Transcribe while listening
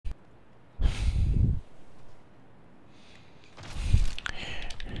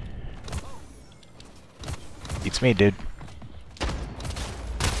It's me, dude.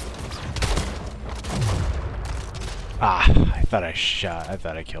 Ah, I thought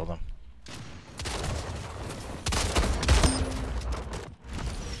I killed him.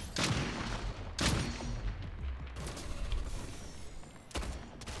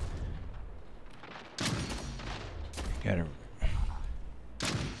 Gotta...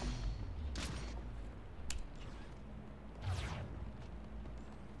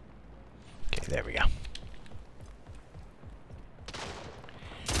 Okay, there we go.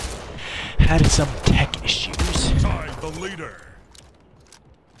 Had some tech issues. Tie the leader.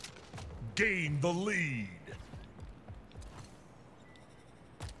 Gain the lead.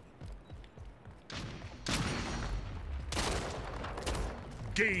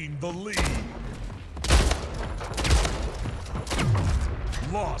 Gain the lead.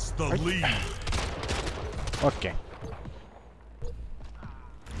 Lost the lead. Okay.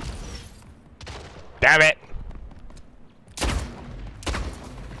 Damn it!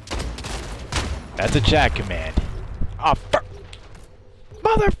 That's a chat command. Oh,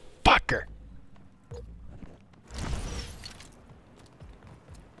 motherfucker!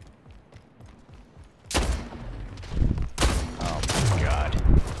 Oh my god.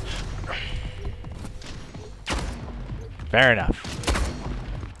 Fair enough.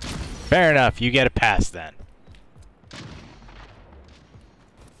 Fair enough, you get a pass then.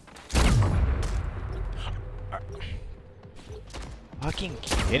 Fucking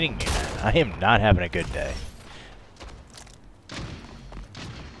kidding me, man. I am not having a good day.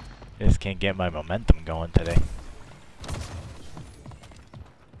 Just can't get my momentum going today.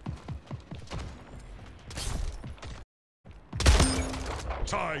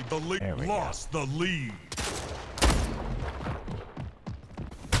 Tied the lead. Lost the lead.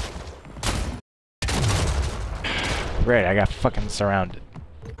 Right, I got fucking surrounded.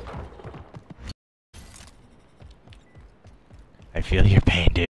 I feel your pain,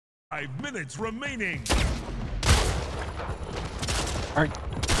 dude. 5 minutes remaining. Alright,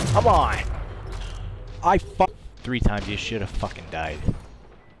 come on! I fuck 3 times, you should have fucking died.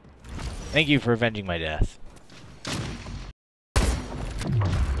 Thank you for avenging my death.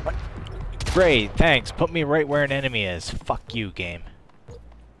 What? Great, thanks. Put me right where an enemy is. Fuck you, game.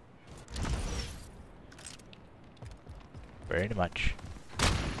 Very much.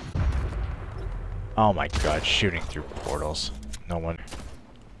 Oh my god, shooting through portals. No wonder.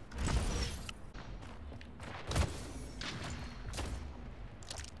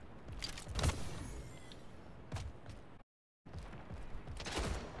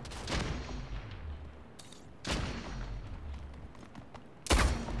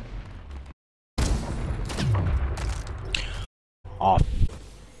 Oh,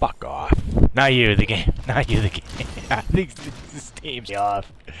 fuck off. Not you, the game. Not you, the game. I think this team's off.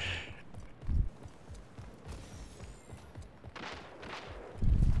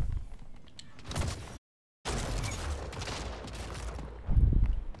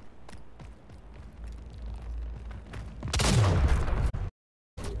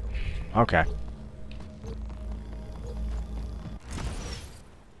 Okay.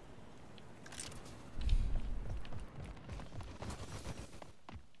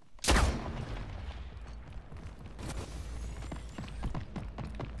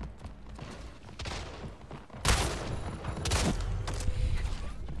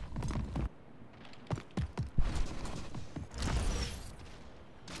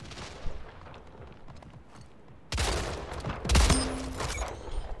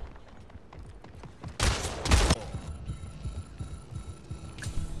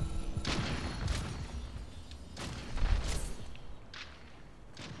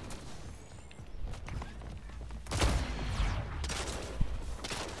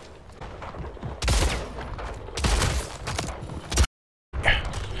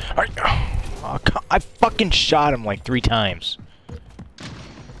 Oh, I fucking shot him like 3 times.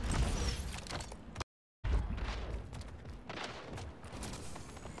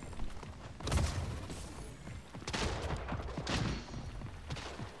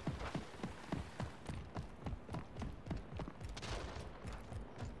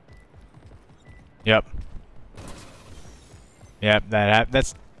 Yep. Yep,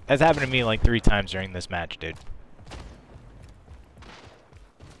 that's happened to me like 3 times during this match, dude.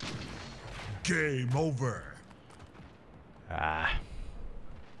 Game over. Ah.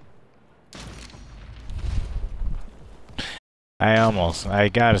 I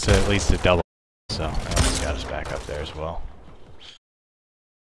got us at least a double, so I almost got us back up there as well.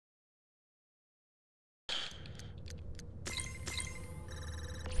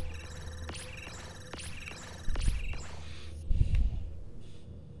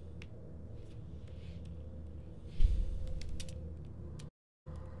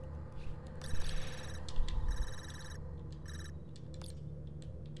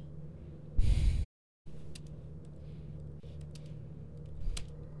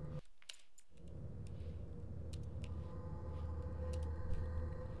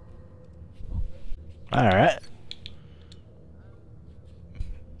 Alright.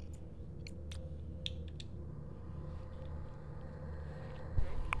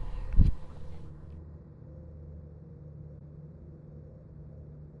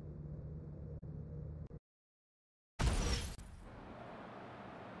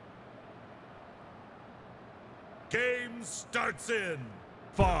 Game starts in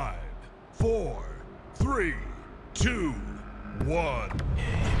 5, 4, 3, 2, 1.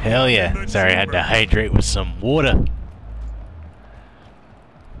 Hell yeah. Sorry, I had to hydrate with some water.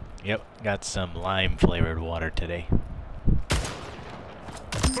 Yep, got some lime flavored water today.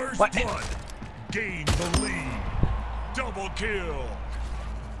 First What? blood. Gain the lead. Double kill.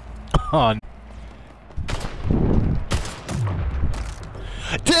 Oh,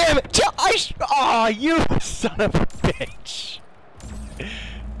 damn it! Aw, you son of a bitch!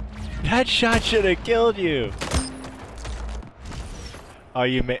 That shot should have killed you. Oh,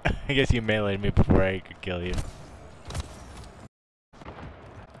 I guess you meleeed me before I could kill you.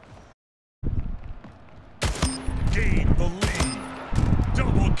 Gain the lead.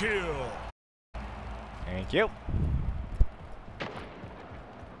 Double kill. Thank you.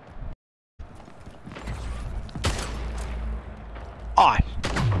 Ah.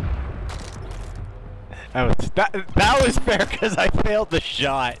 That was fair because I failed the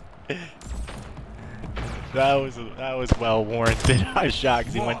shot. That was well warranted. I was shocked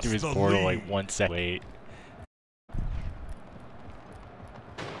because he went through his portal like 1 second. Wait.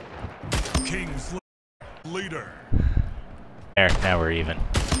 King's leader. There, now we're even.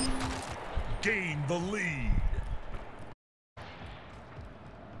 Gain the lead.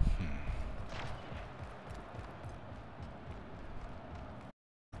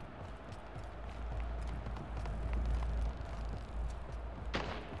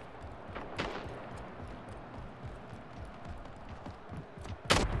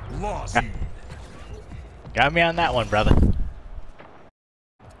 Lost. Got me on that one, brother.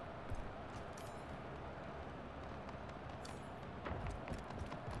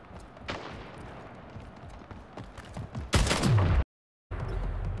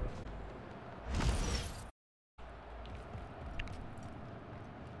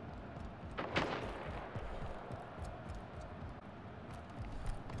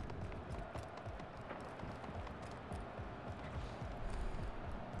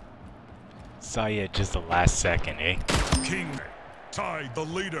 Saw you at just the last second, eh? King tied the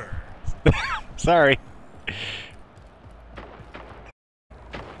leader. Sorry.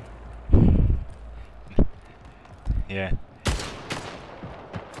 Yeah.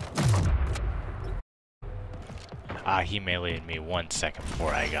 Ah, he meleeed me 1 second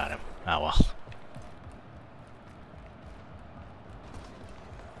before I got him. Oh well.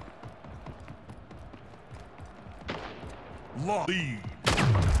 Lost. Lead.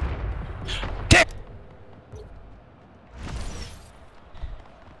 Dick!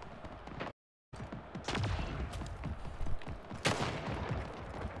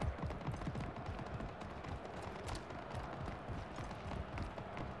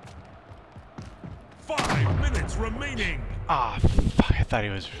 5 minutes remaining. Ah, fuck, I thought he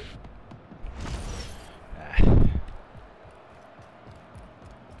was...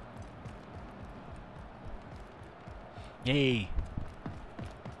 Yay.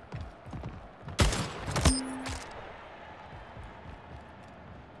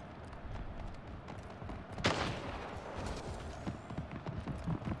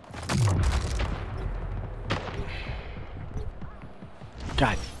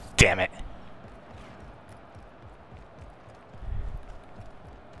 God damn it.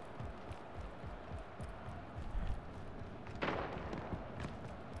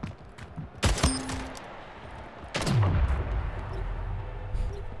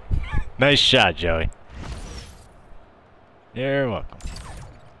 Nice shot, Joey. You're welcome.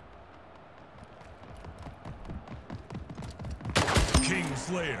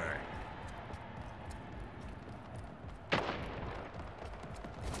 Kingslayer.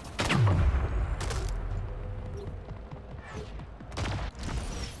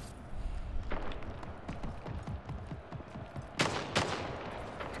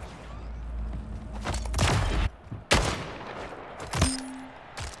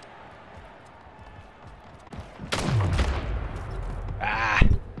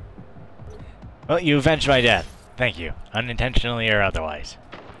 Well, you avenged my death. Thank you. Unintentionally or otherwise.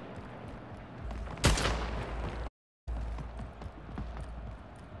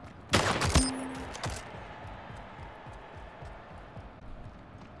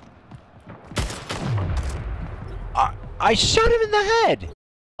 I shot him in the head!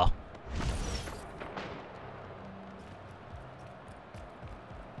 Oh.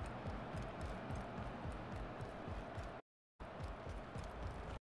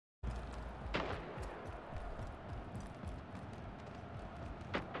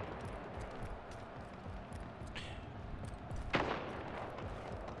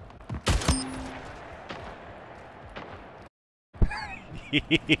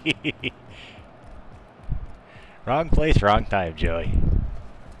 Wrong place, wrong time, Joey.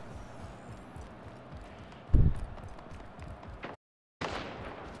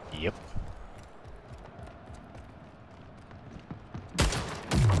 Yep.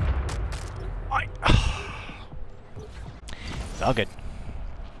 It's all good.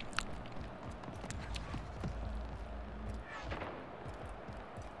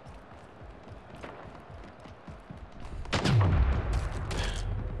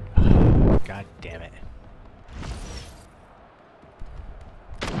 God damn it.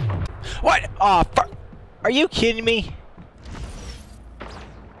 What? Oh, are you kidding me?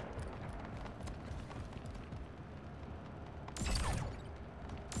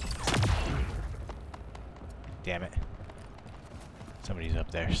 Damn it. Somebody's up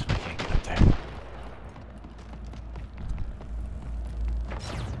there, so I can't get up there.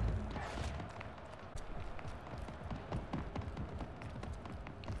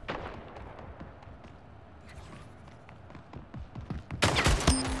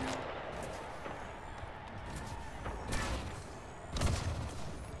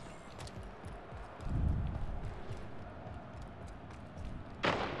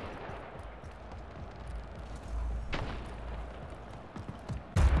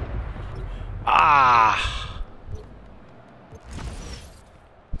 Ah!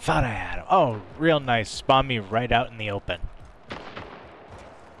 Thought I had him. Oh, real nice. Spawn me right out in the open.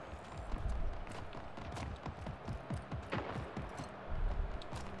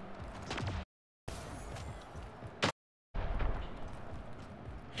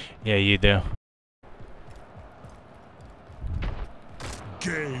 Yeah, you do.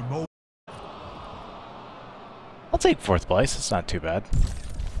 Game over. I'll take 4th place. It's not too bad.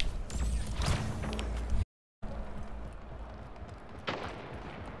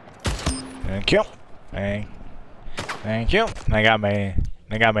 Thank you. Thank you. I got my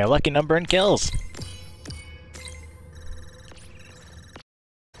lucky number in kills.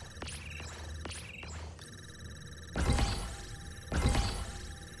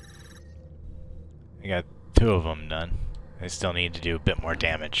 I got 2 of them done. I still need to do a bit more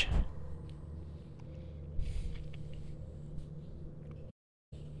damage.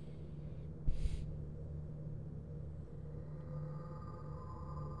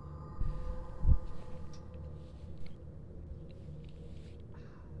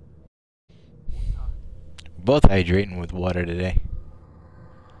 Both hydrating with water today.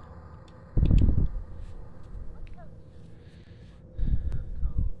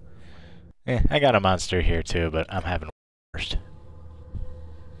 Yeah, I got a monster here too, but I'm having worst.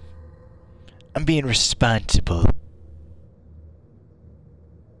 I'm being responsible.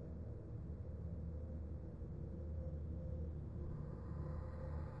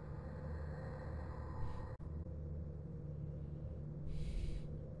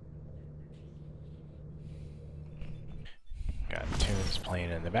 Got tunes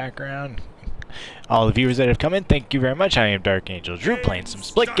playing in the background. All the viewers that have come in, thank you very much. I am Dark Angel Drew playing some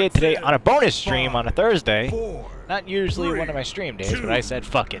Splitgate today on a bonus stream on a Thursday. Not usually one of my stream days, but I said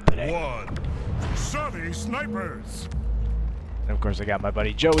fuck it today. Sunny snipers. And of course I got my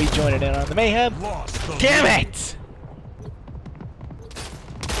buddy Joey joining in on the mayhem. Damn it!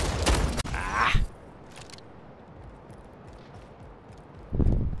 Ah.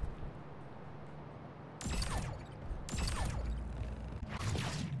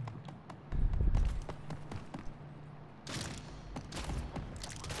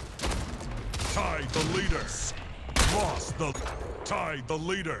 Tied the leader. Lost the. Tied the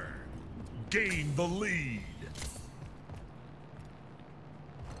leader. Gained the lead.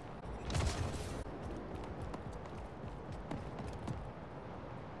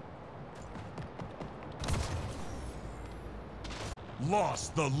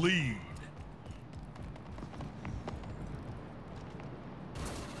 Lost the lead.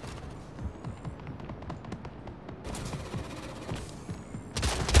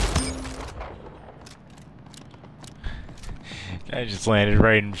 I just landed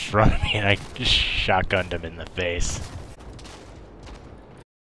right in front of me and I just shotgunned him in the face.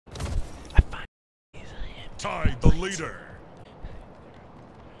 Tied the leader.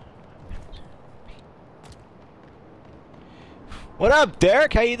 What up,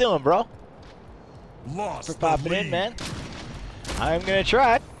 Derek? How you doing, bro? Lost For popping in, man. I'm gonna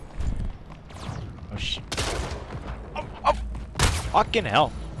try. Oh shit! Oh, oh! Fucking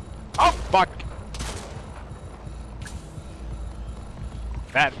hell! Oh fuck!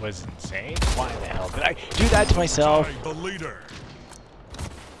 That was insane. Why the hell did I do that to myself? Tied the leader.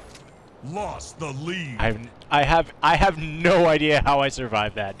 Lost the lead. I have no idea how I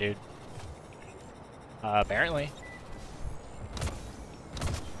survived that, dude. Apparently.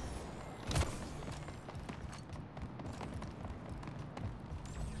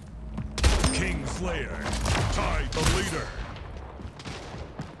 Slayer tied the leader.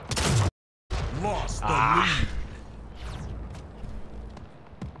 Lost the lead.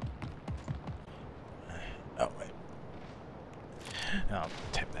 Oh, wait. I'll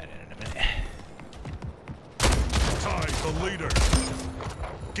type that in a minute. Tied the leader.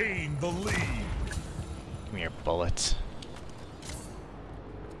 Gain the lead. Give me your bullets.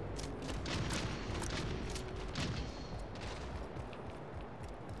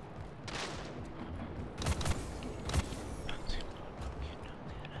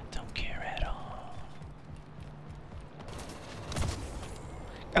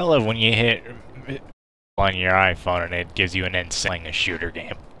 I love when you hit on your iPhone and it gives you an insane a shooter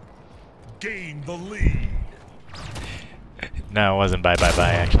game. Gain the lead. No, it wasn't bye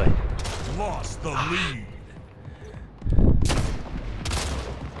actually. Lost the lead.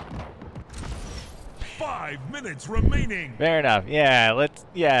 5 minutes remaining. Fair enough. Yeah,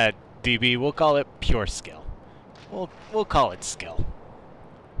 DB, we'll call it pure skill. We'll call it skill.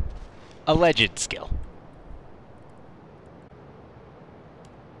 Alleged skill.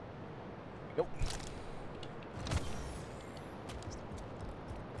 Nope.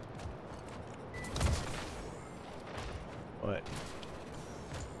 What?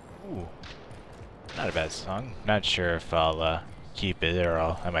 Ooh. Not a bad song. Not sure if I'll keep it or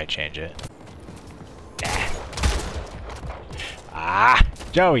I might change it. Nah. Ah!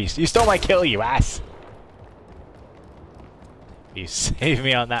 Joey, you stole my kill, you ass! You saved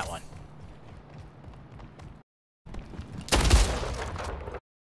me on that one.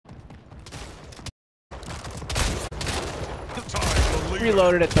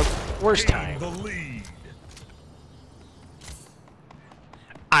 Reloaded at the worst time. The lead.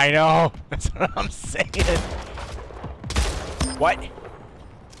 I know. That's what I'm saying. What?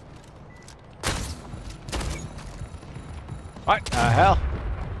 What the hell?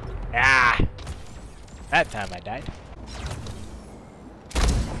 Ah! That time I died.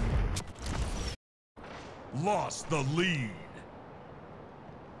 Lost the lead.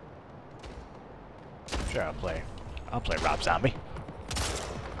 Sure, I'll play Rob Zombie.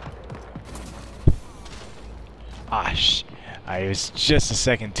 Ah, I was just a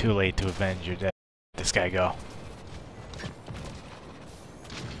second too late to avenge your death. Let this guy go.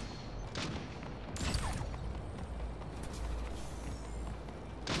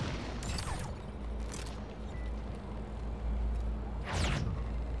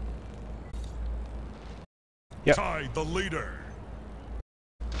 Yep. Tied the leader.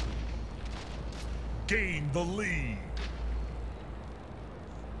 Gain the lead.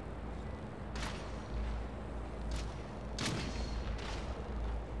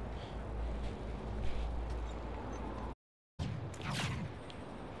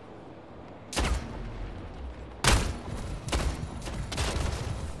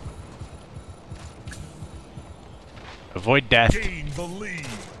 Avoid death. Gain the lead.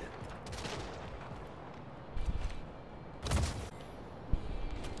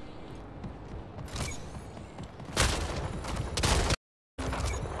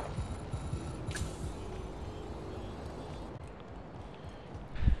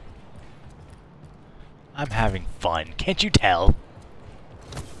 I'm having fun. Can't you tell?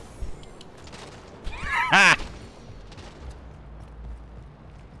 Ha!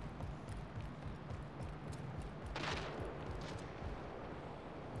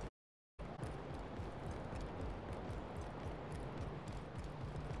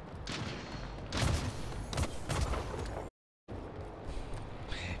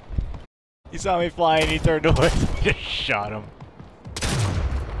 He saw me flying, he turned away, just shot him.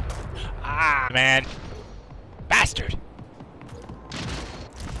 Ah, man. Bastard!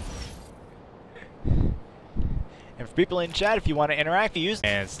 And for people in chat, if you want to interact, use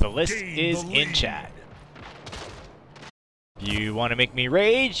and the list is in chat. You want to make me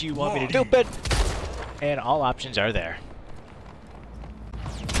rage, you want me to do stupid, and all options are there.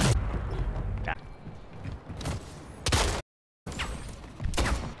 Nah.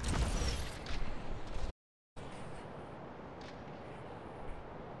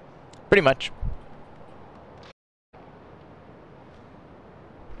 Pretty much.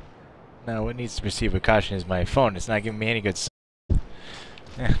 Now, what needs to proceed with caution is my phone. It's not giving me any good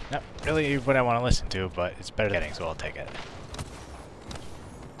not really what I want to listen to, but it's better than getting, so I'll take it.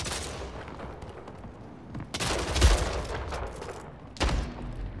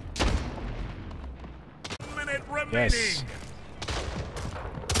 Minute remaining. Yes.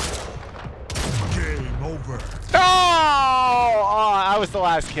 Game over. Oh, I was the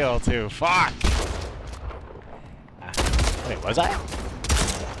last kill, too. Fuck! Wait, was I?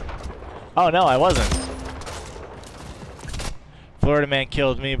 Oh, no, I wasn't. For Florida man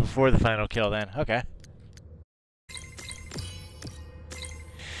killed me before the final kill then. Okay.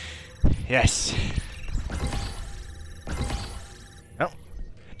 Yes. Oh.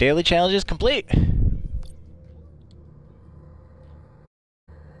 Daily challenge is complete.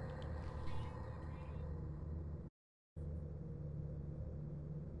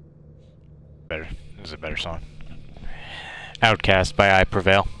 Better. This is a better song. Outcast by I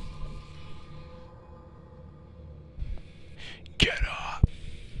Prevail. Get up.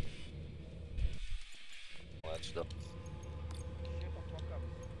 Let's go.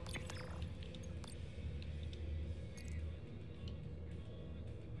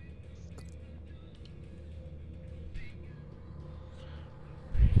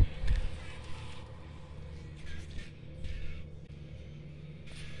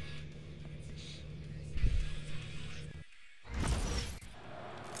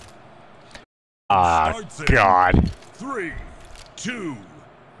 Ah, God. 3, 2,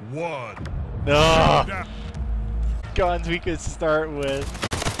 1. No. Guns we could start with.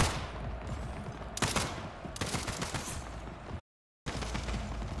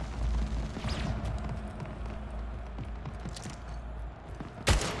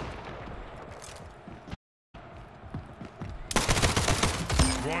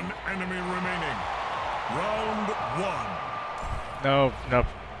 One enemy remaining. Round 1.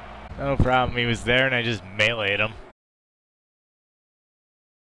 No problem. He was there and I just meleeed him.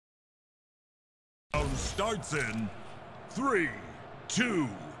 Round starts in 3, 2,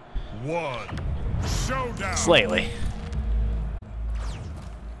 1. Showdown. Slightly.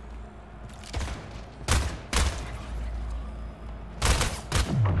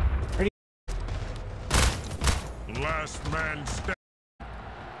 Last man standing.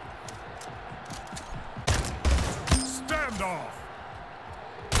 Standoff.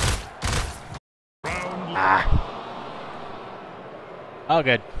 Round. All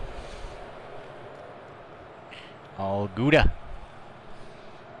good. All Gouda.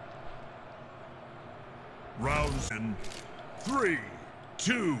 Rounds in 3,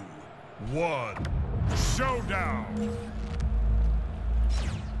 2, 1. Showdown.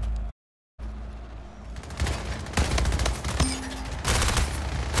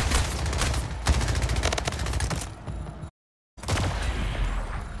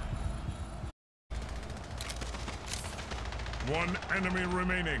 One enemy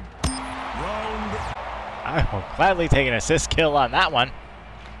remaining. Round. I will gladly take an assist kill on that one.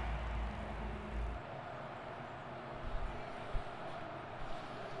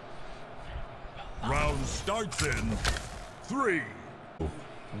 Round starts in 3,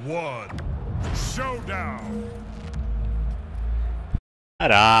 1. Showdown.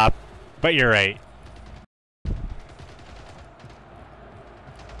 Shut up. But you're right.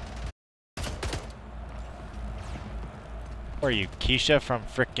 Or are you Keisha from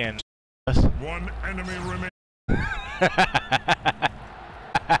frickin'? One enemy remaining.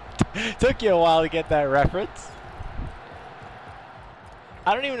 Took you a while to get that reference.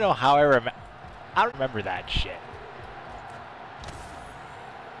 I don't even know how I don't remember that shit.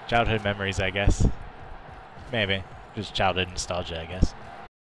 Childhood memories, I guess. Maybe. Just childhood nostalgia, I guess.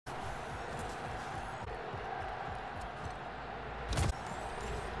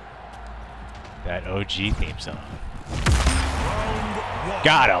 That OG theme song. Round 1.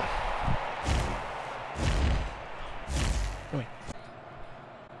 Got him.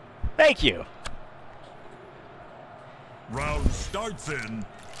 Thank you. Round starts in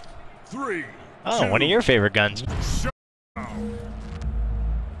 3. Oh, 2, one of your favorite guns. Showdown.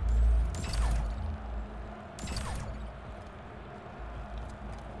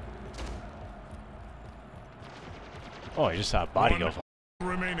 Oh, I just saw a body go.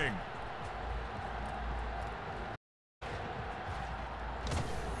 Remaining.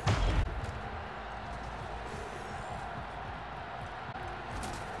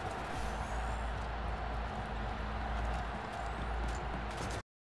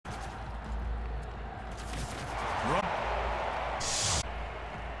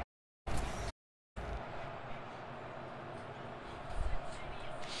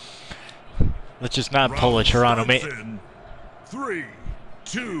 Let's just not pull a Toronto mate. 3,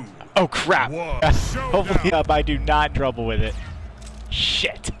 2. Oh crap! 1. Hopefully I do not trouble with it.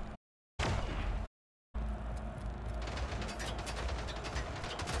 Shit.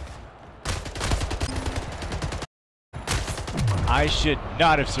 I should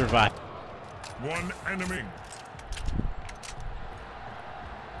not have survived. One enemy.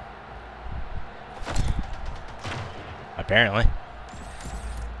 Apparently.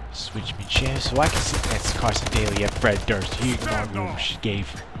 Switch me chair so I can see that's Carson Daly at Fred Durst. Here you my room she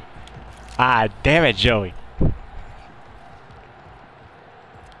gave. Ah, damn it, Joey.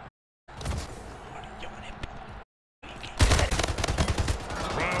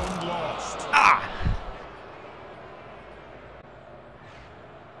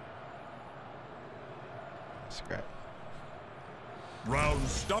 Scrap. Round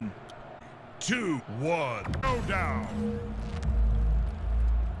stop. 2-1. Go down.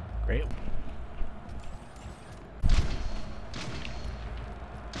 Great.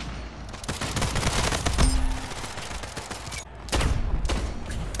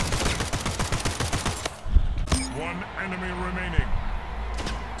 One enemy remaining.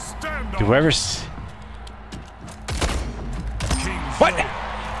 Stand up. Whoever's. What?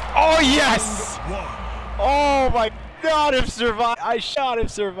 Oh yes! Oh my God! Have survived. I shot him.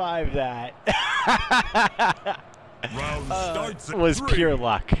 Survived that. Round starts at was 3, pure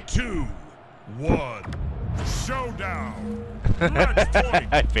luck. 2, 1. Showdown. Match point.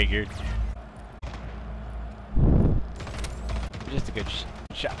 I figured. Just a good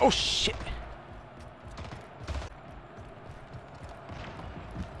shot. Oh shit!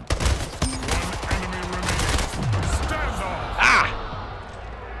 One enemy remaining. Stand off. Ah!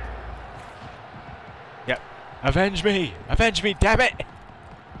 Yep. Avenge me! Avenge me! Damn it!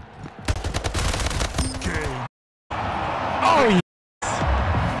 Game. Oh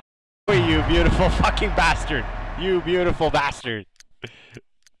yes! Oh, you beautiful fucking bastard! You beautiful bastard!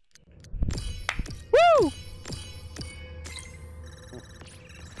 Woo!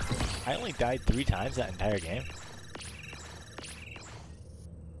 I only died 3 times that entire game.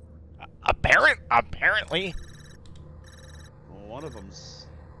 Apparently. Well, one of them's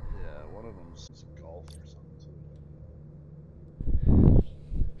golf or something too.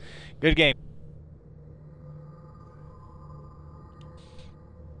 Good game.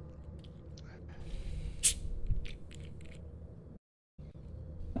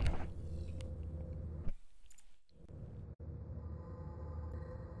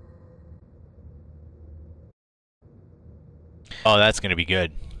 Oh, that's gonna be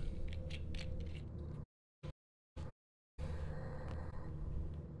good.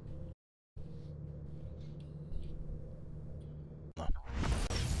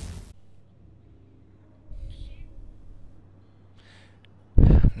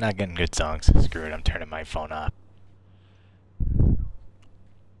 Not getting good songs. Screw it, I'm turning my phone off.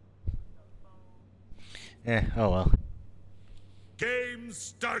 Oh well. Game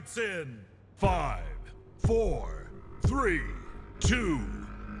starts in 5, 4, 3, 2,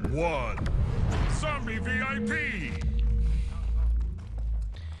 1. Zombie VIP.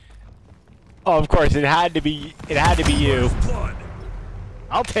 Oh, of course, it had to be you. First blood.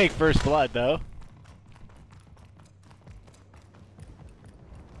 I'll take first blood, though.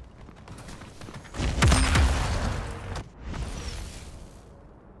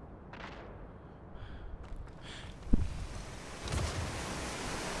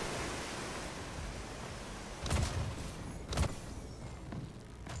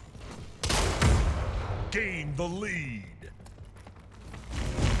 Gain the lead.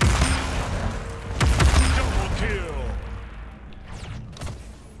 Double kill.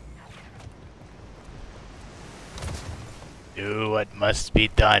 Do what must be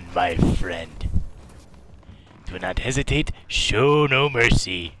done, my friend. Do not hesitate, show no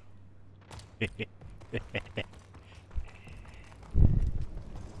mercy.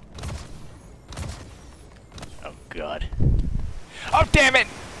 Oh God. Oh damn it!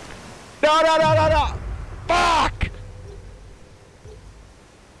 No, no, no, no, no! Fuck!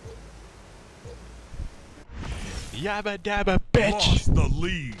 Yabba dabba bitch! Lost the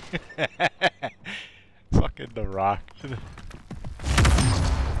lead. Fucking The Rock.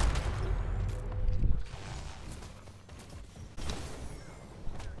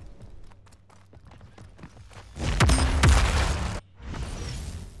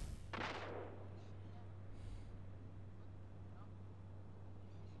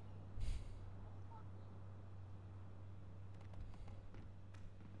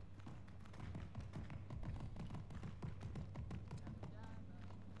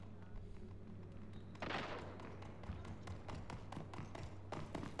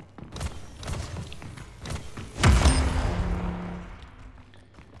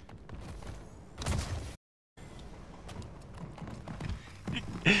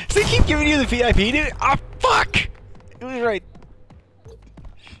 Does they keep giving you the VIP, dude? Oh, fuck! It was right.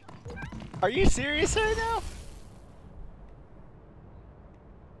 Are you serious right now?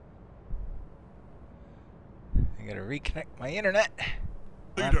 I gotta reconnect my internet,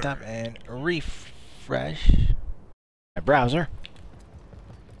 laptop, and refresh my browser.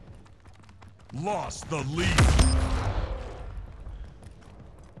 Lost the lead.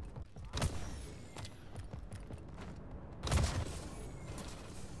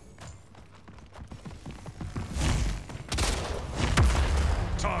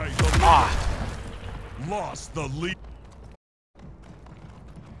 Tied the lead. Ah! Lost the lead.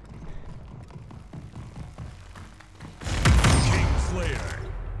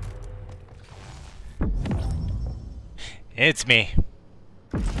 It's me.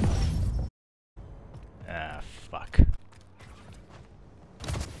 Ah, fuck.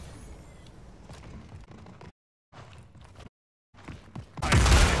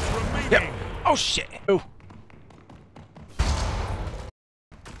 Yep. Oh shit. Ooh.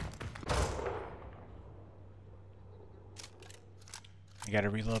 I gotta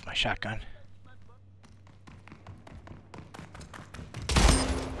reload my shotgun.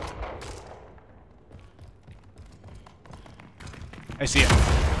 I see it.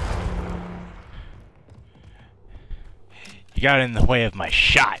 You got in the way of my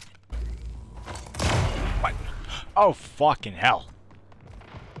shot. What? Oh, fucking hell.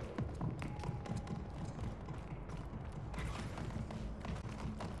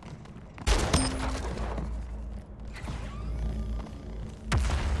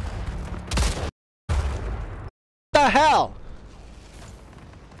 What the hell?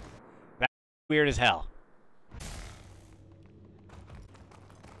 That's weird as hell.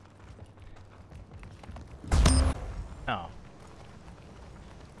 Oh.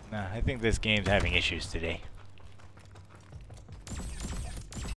 No, I think this game's having issues today.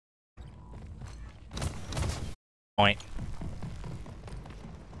 Point.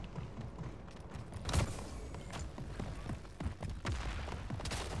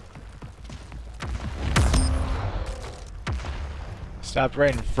 Stopped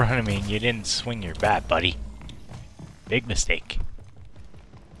right in front of me and you didn't swing your bat, buddy. Big mistake.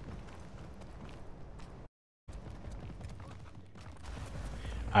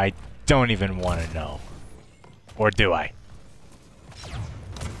 I don't even want to know. Or do I?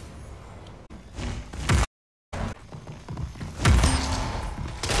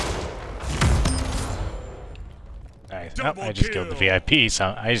 Nice. Oh, I just killed the VIP,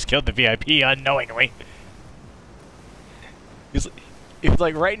 so I just killed the VIP unknowingly. It was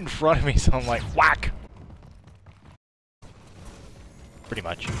like right in front of me, so I'm like, whack! Pretty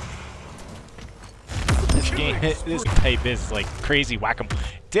much. This game, this type is like crazy whack-em.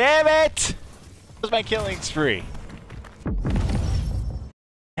 Damn it! That was my killing spree.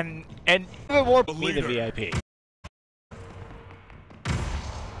 And even more me the VIP.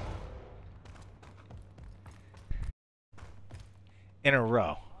 In a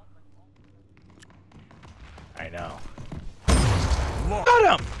row. I know.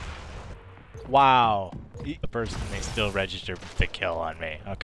 Got him! Wow. The person may still register the kill on me.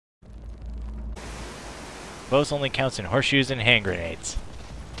 Okay. Both only counts in horseshoes and hand grenades.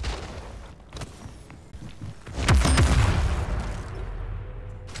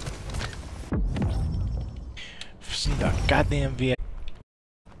 Goddamn VIP.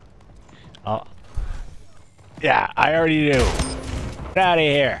 Oh. Yeah, I already knew. Get out of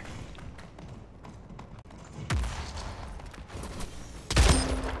here.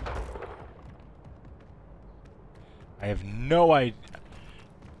 I have no idea.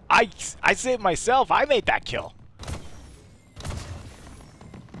 I saved myself. I made that kill.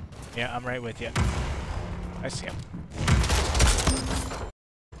 Yeah, I'm right with you. I see him.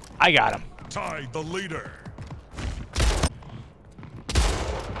 I got him. Tied the leader.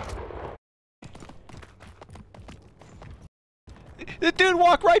 The dude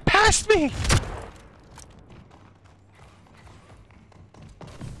walked right past me.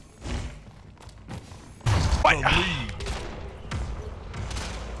 What?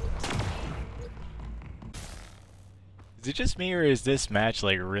 Is it just me, or is this match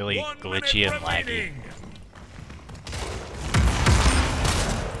like really glitchy and laggy?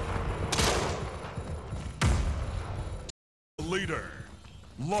 Leader.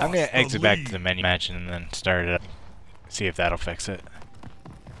 I'm gonna exit back to the menu match and then start it up. See if that'll fix it.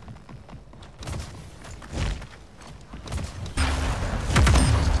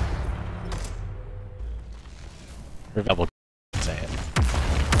 Or double say it.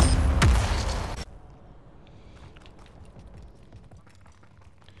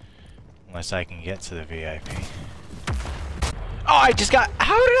 Unless I can get to the VIP. Oh, I just got.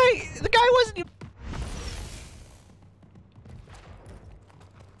 How did I? The guy wasn't.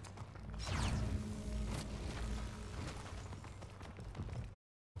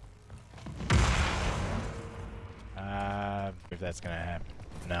 If that's gonna happen.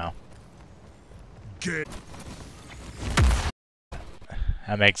 No. Get.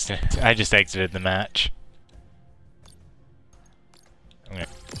 I just exited the match. Okay.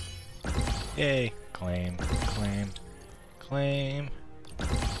 Yay. Claim. Claim. Claim.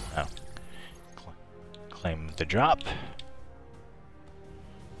 Oh. Claim the drop.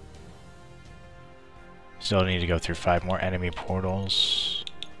 Still need to go through 5 more enemy portals.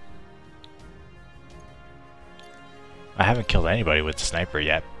 I haven't killed anybody with the sniper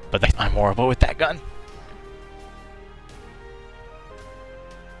yet, but I'm horrible with that gun.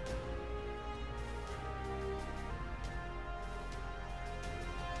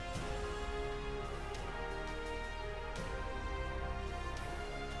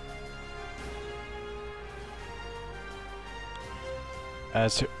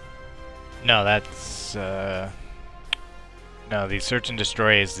 No, that's no. The search and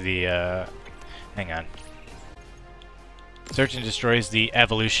destroy is the hang on. Search and destroy is the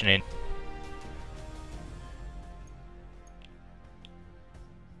evolution in.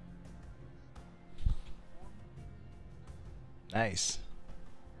 Nice.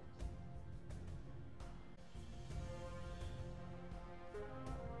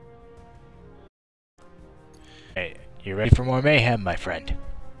 Hey, you ready for more mayhem, my friend?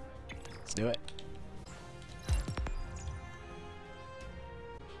 Let's do it.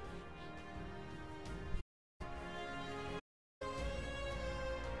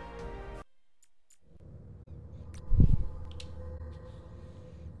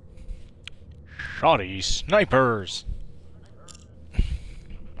 Shoddy snipers!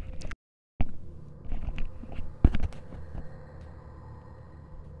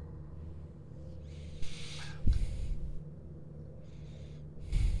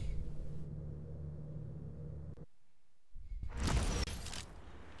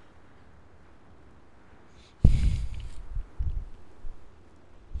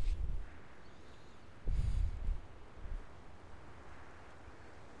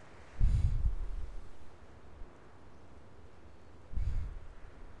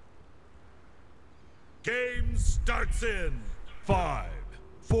 Game starts in 5,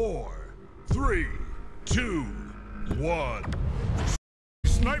 4, 3, 2, 1.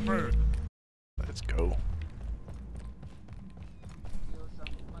 Sniper! Let's go.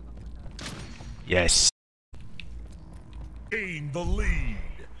 Yes. Gain the lead.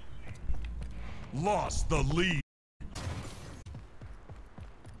 Lost the lead.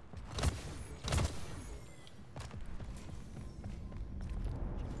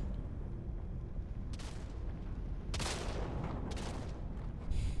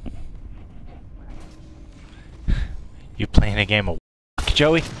 You playing a game of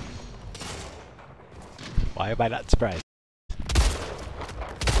Joey? Why am I not surprised?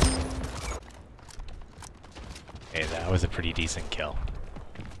 Hey, that was a pretty decent kill.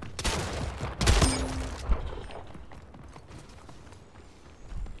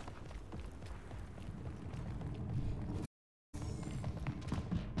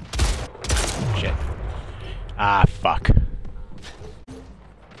 Shit. Ah, fuck.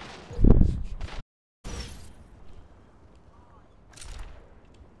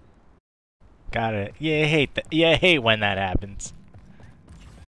 Got it. Yeah, I hate that. Yeah, I hate when that happens.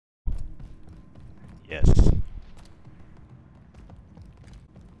 Yes.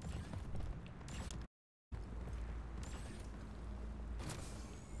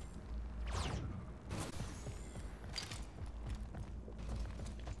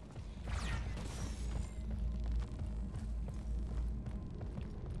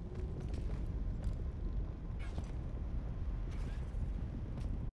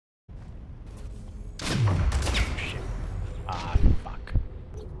 Ah, fuck.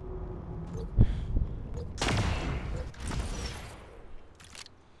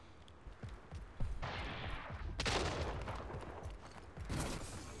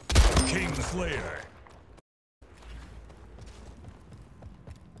 King Slayer.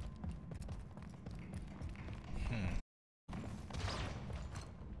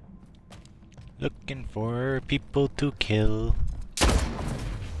 Looking for people to kill.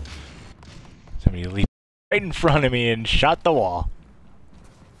 Somebody leaped right in front of me and shot the wall.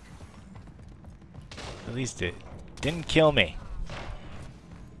 At least it didn't kill me.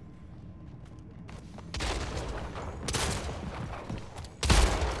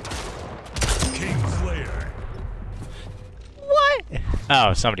 King Slayer. What?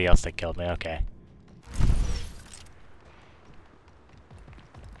 Oh, somebody else that killed me. Okay.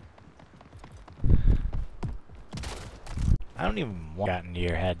 I don't even want to get into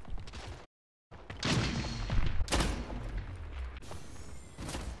your head.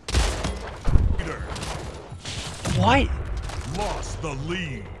 Leader. What? Lost the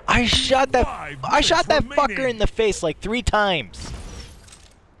lead. I shot that. 5 I shot that minutes fucker remaining. in the face like 3 times.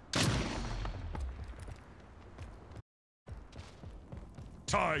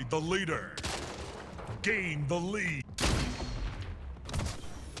 Tied the leader. Gain the lead.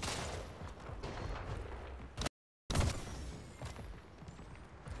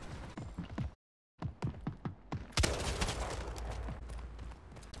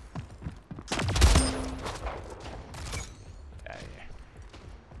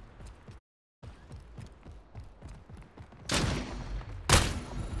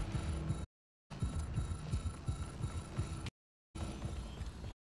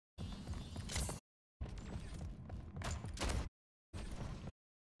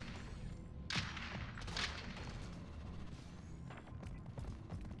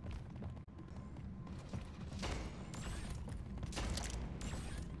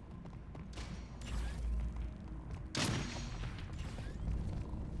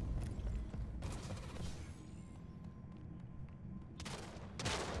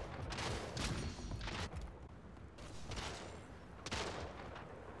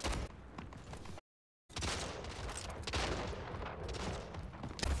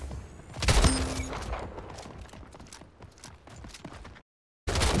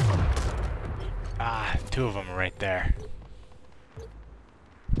 Two of them are right there.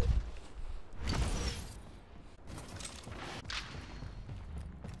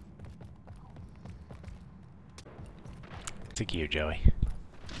 It's you, Joey.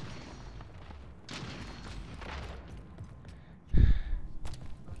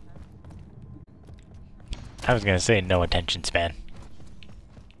 I was gonna say no attention span.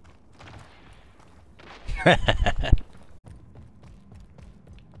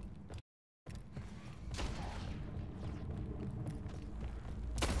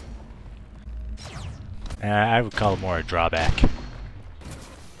 I would call it more a drawback.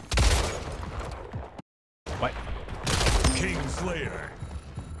 What? Kingslayer.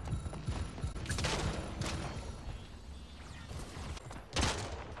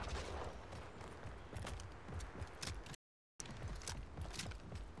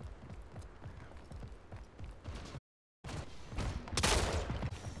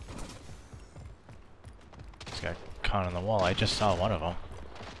 Just got caught on the wall. I just saw one of them.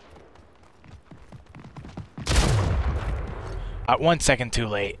 1 second too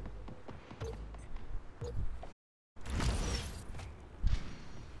late.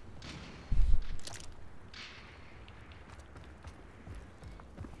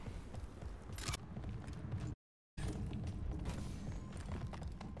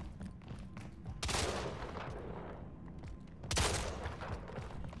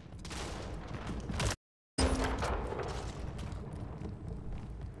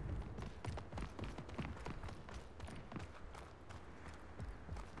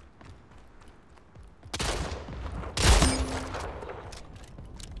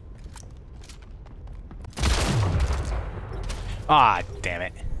 Ah, damn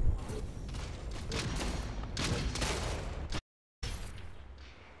it.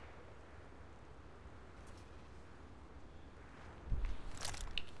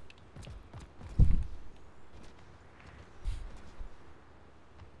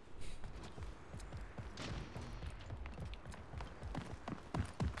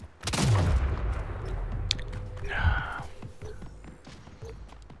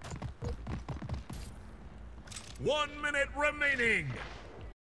 One minute remaining.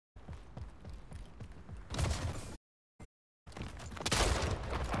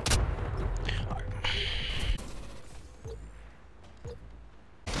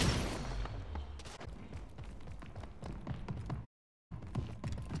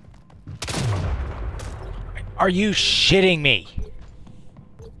 Are you shitting me?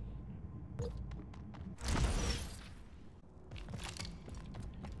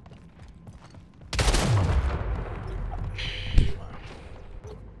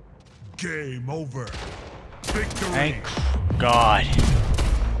 Game over. Victory. Thank God.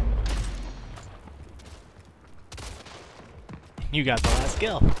 You got the last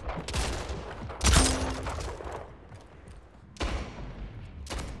kill.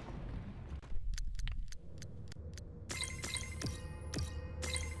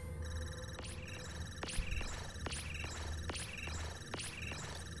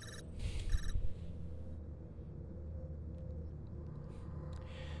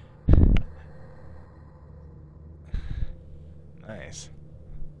 Nice.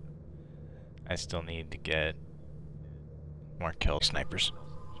 I still need to get more kill snipers.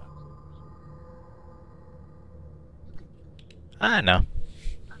 I know.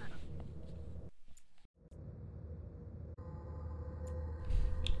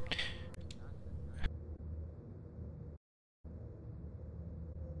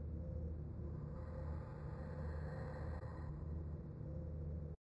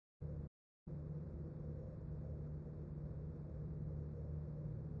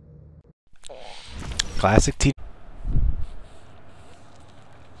 Classic T.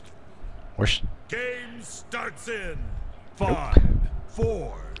 Where's Game starts in 5,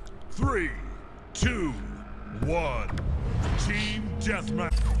 4, 3, 2, 1. Team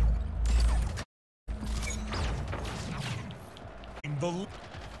deathmatch. The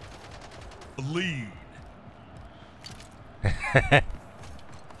lead.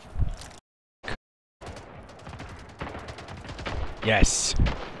 Yes.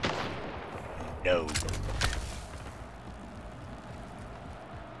 No.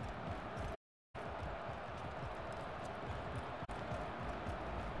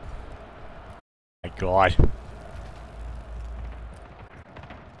 My God.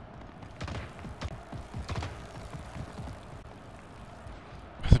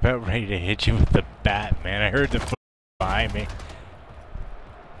 I was about ready to hit you with the bat, man. I heard the foot behind me.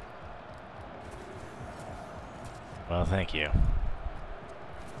 Well, thank you.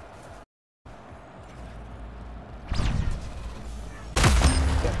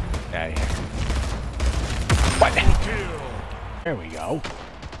 Out of here. Oh.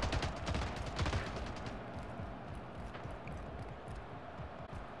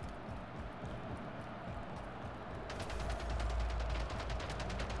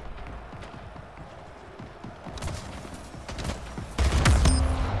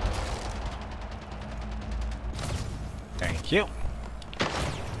 Thank you.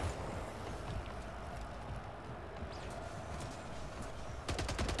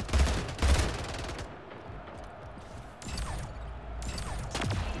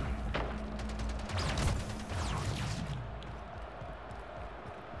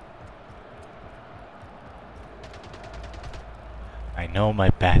 I know my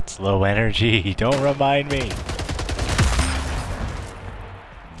bat's low energy. Don't remind me.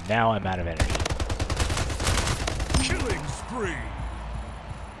 Now I'm out of energy. Killing spree.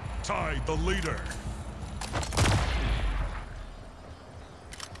 Tied the leader.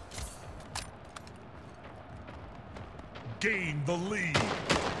 Gain the lead.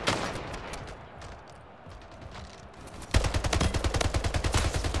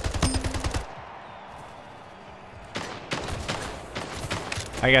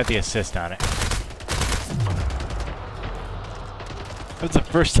 I got the assist on it. That's the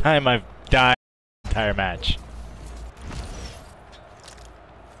first time I've died the entire match.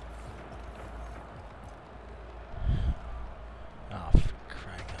 Oh, for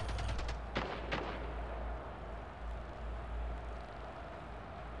crying out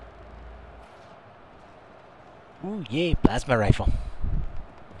loud. Ooh, yay, plasma rifle.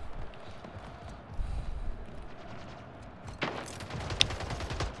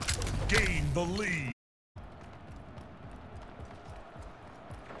 Gain the lead.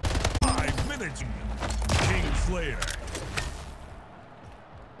 5 minutes. King Slayer.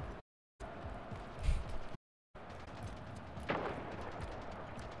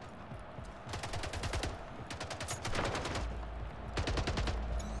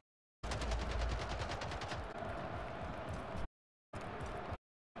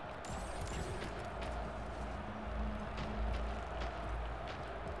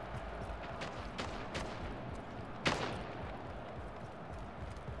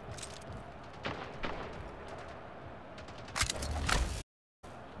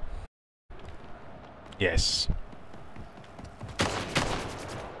 Yes.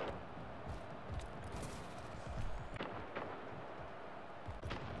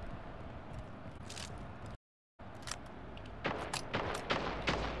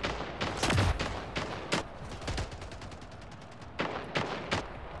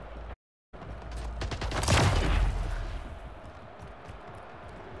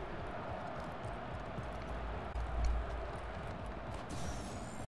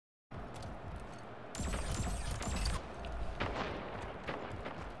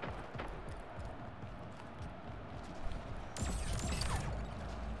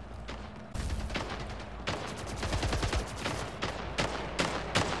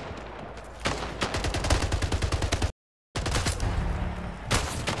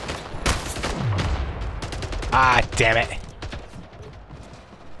 Ah, damn it.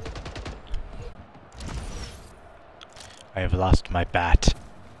 I have lost my bat.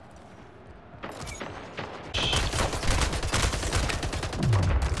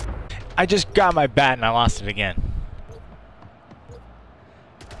 I just got my bat and I lost it again.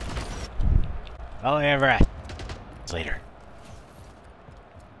 All I ever asked. Later.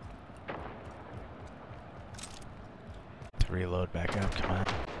 To reload back up, come on.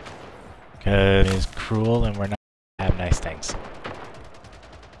 Because it is cruel and we're not have nice things.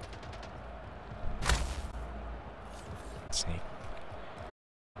 Sneak.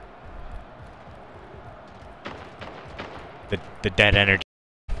 The dead energy.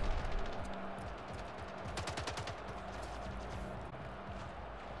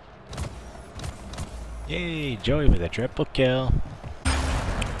 Yay, Joey with a triple kill.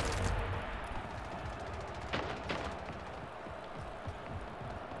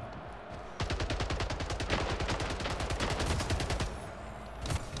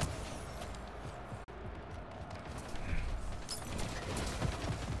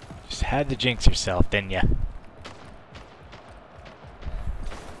 Just had to jinx yourself, didn't ya?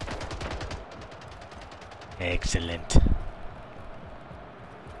 Excellent.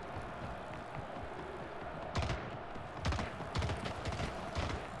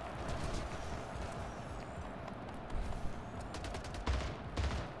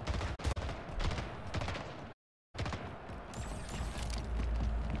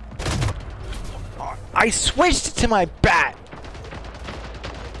 I switched it to my bat!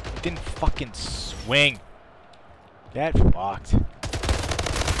 It didn't fucking swing. That fucked.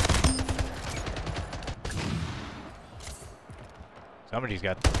 Somebody's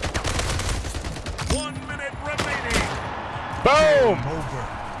got. 1 minute remaining. Boom! Game over.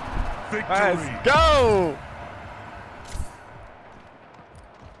 Victory. Let's go!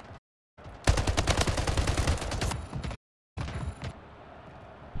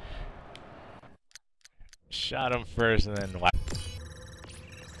 Shot him first and then whack.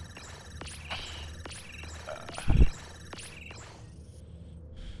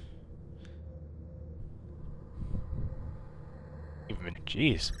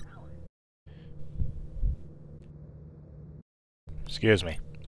 Jeez. Excuse me.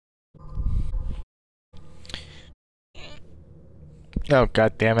 Oh,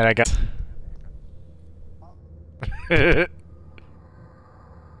 god damn it, I got.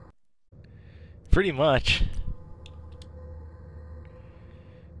 Pretty much.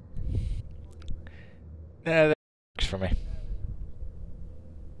 Yeah, that works for me.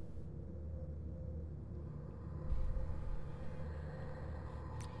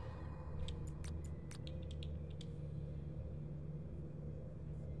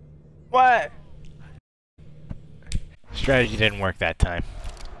 What? Strategy didn't work that time.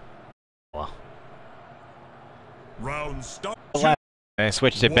 Well. Round start. I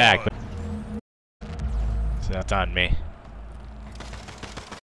switched it back, but so it's on me.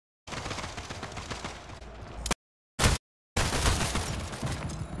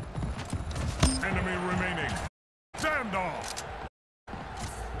 Enemy remaining. Stand off.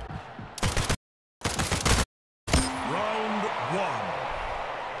 Round 1.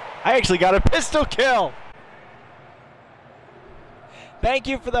 I actually got a pistol kill! Thank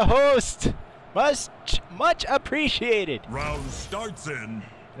you for the host! Much appreciated! Round starts in.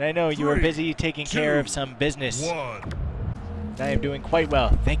 And I know you were 3, busy taking care of 2, some business. 1. I am doing quite well.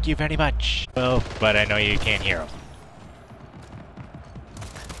 Thank you very much. Well, but I know you can't hear him.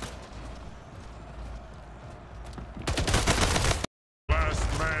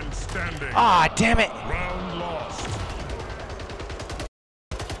 Last man standing. Ah, damn it! Round lost.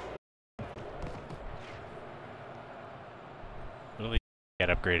 Really get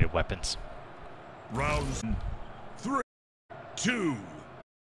upgraded weapons. Rounds 3, 2.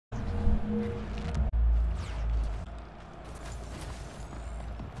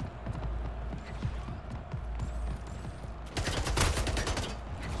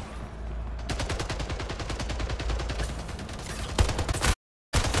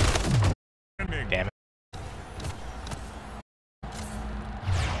 Damn it.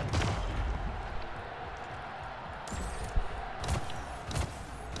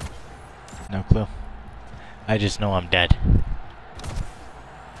 No clue. I just know I'm dead.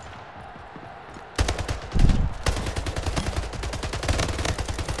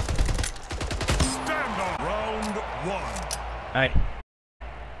 Stand on. Round 1. Alright.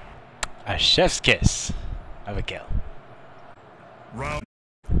 A chef's kiss of a kill. Round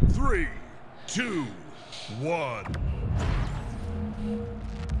 3, 2, 1.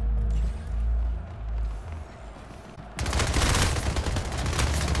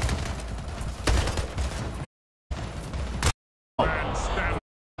 Man standing.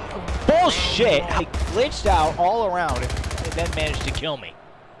 Bullshit! I glitched out all around and then managed to kill me.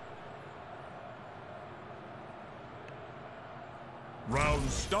 Round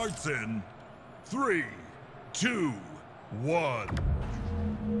starts in 3, 2, 1.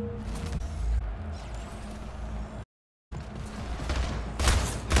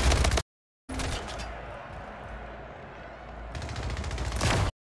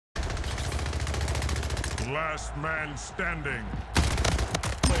 Last man standing.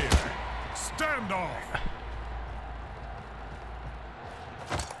 Player, stand off.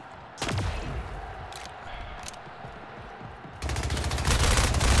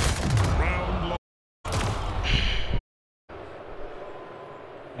 Round lost.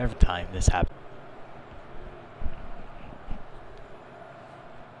 Every time this happens.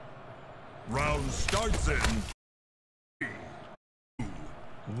 Round starts in 3, 2,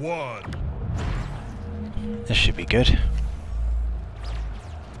 1. This should be good.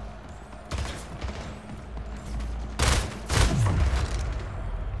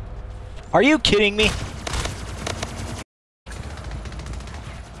 Are you kidding me?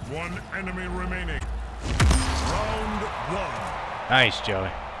 One enemy remaining. Round 1. Nice, Joey.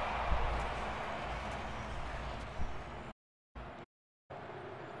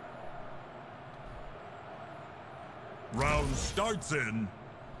 Round starts in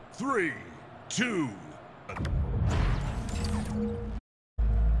 3, 2.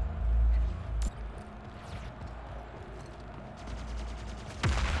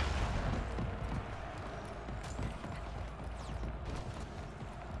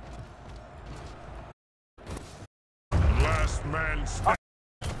 Last man man stand.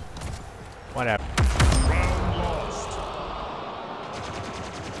 Whatever. Round lost.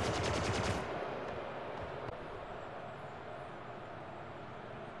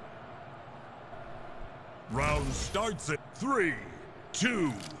 Round starts at 3,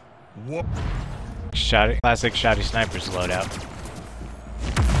 2, 1. Classic Shoddy Snipers loadout.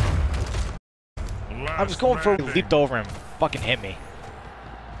 I was going for it, leaped over and fucking hit me.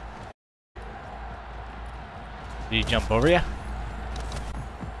 Did he jump over you?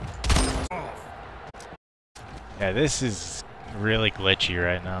 Yeah, this is really glitchy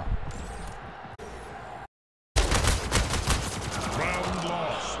right now. Round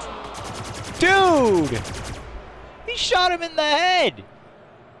lost. Dude! He shot him in the head!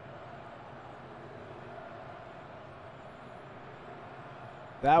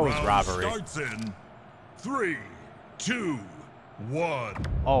 That was Round robbery. Starts in 3, 2, 1.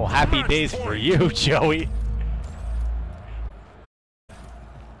 Oh, happy days for you, Joey.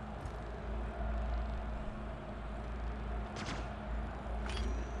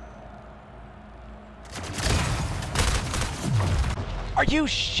 Are you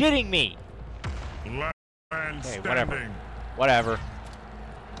shitting me? Man Okay, standing. whatever. Whatever.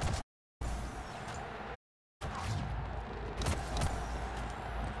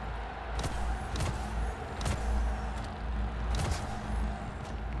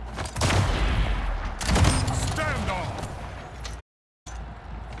 Stand off.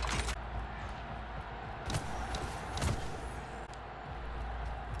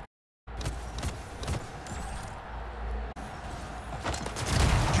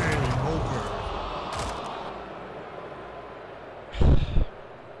 Game over.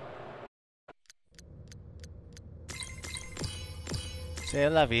 Say I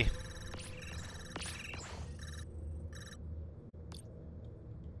love you.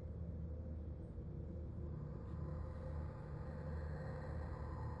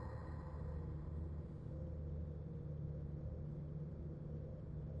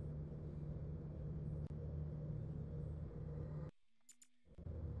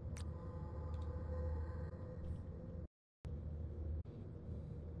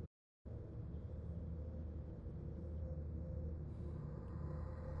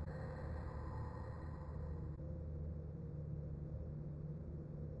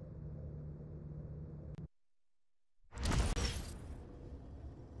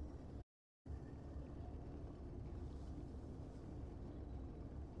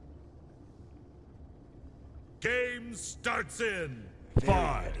 Game starts in Very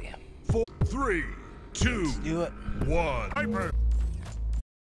 5, good. 4, 3, 2, Do it. 1. Hyper.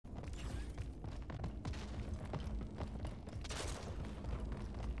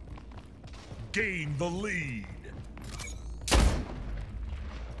 Gain the lead.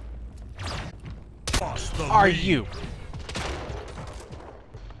 Lost the Are lead. you?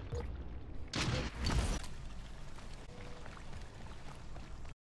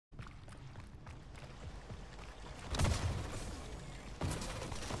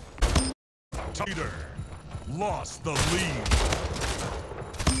 Leader lost the lead.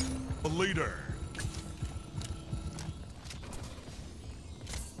 The leader.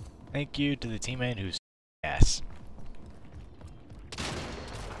 Thank you to the teammate who's ass.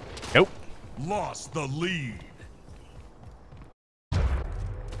 Nope. Lost the lead.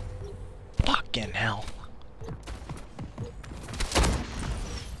 Fucking hell.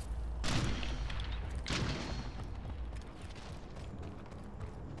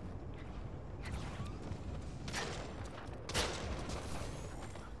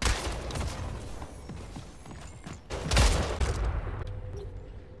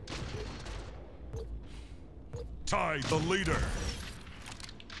 Tied the leader.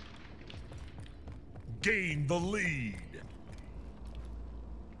 Gain the lead.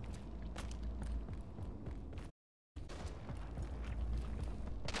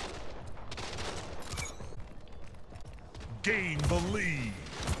 Gain the lead.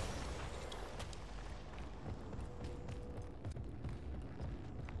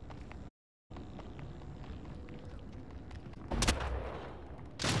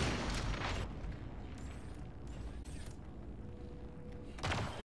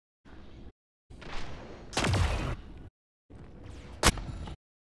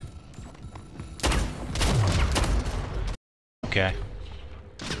 Okay.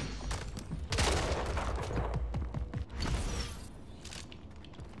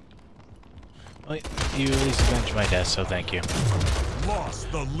 Well, you at least avenged my death, so thank you. Lost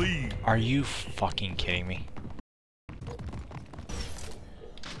the lead. Are you fucking kidding me?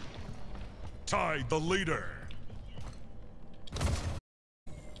 Tied the leader.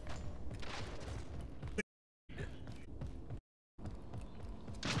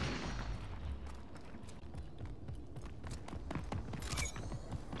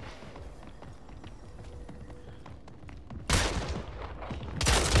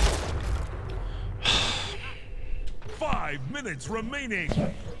 5 minutes remaining.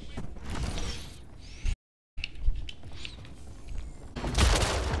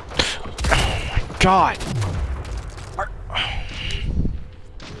 God!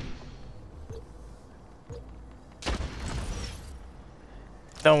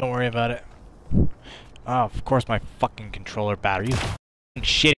 Don't worry about it. Oh, of course my fucking controller battery. You fucking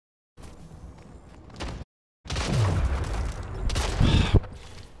shit.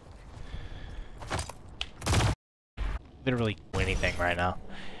 Literally do anything right now.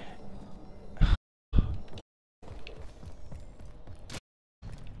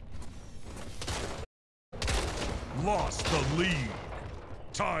 Lost the lead.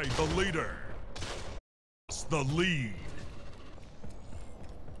 Tied the leader. Lost the lead.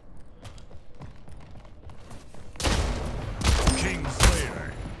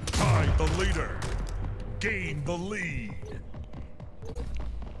 Kingslayer. Tied the leader. Gained the lead.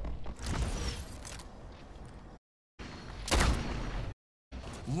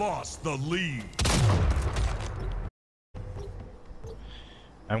 Lost the lead.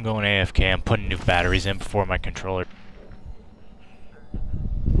 I'm going AFK. I'm putting new batteries in before my controller.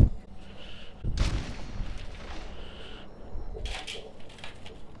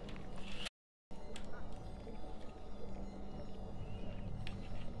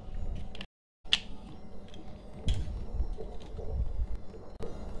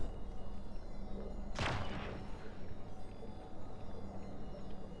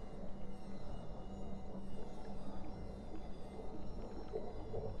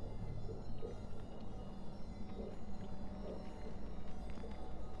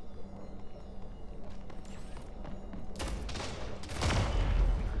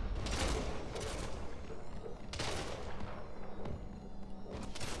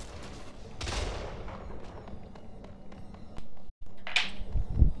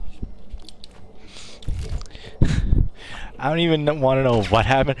 I don't even want to know what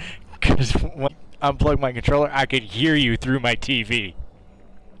happened, because when I unplugged my controller, I could hear you through my TV.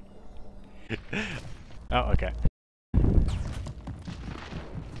 Oh, okay.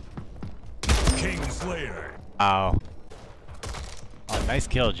 Kingslayer. Oh. Oh, nice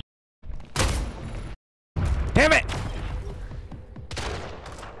kill, G. Damn it!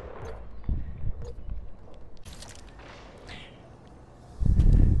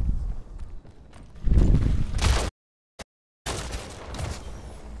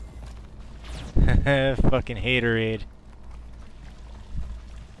 Fucking haterade.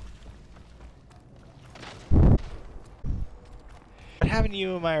 What happened to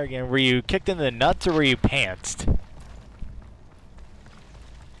you and Meyer again? Were you kicked in the nuts or were you pantsed?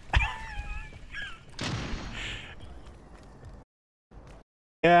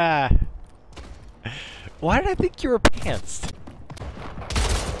 Yeah. Why did I think you were pantsed?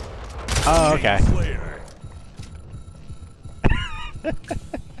 Oh, okay.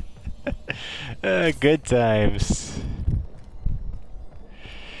 Good times.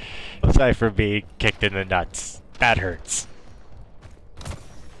 Sorry for being kicked in the nuts. That hurts.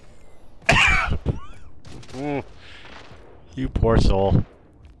 Ooh. You poor soul.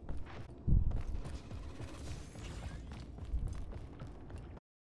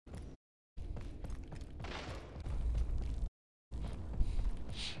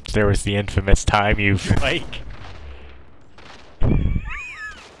 There was the infamous time you like.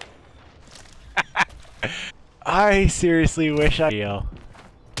 I seriously wish I.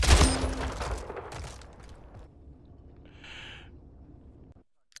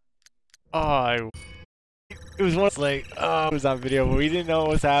 Oh, it was once like, oh, it was on video, but we didn't know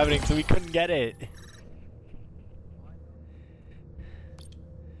what was happening, so we couldn't get it.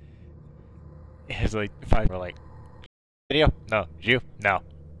 It was like, if I were like, video? No. You? No.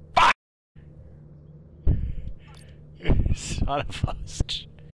 Fuck! Son of a bitch.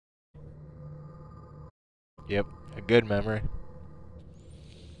 Yep, a good memory.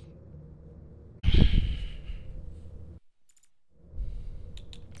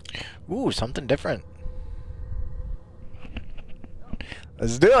 Ooh, something different.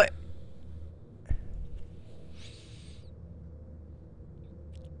 Let's do it!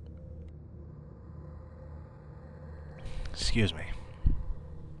 Excuse me.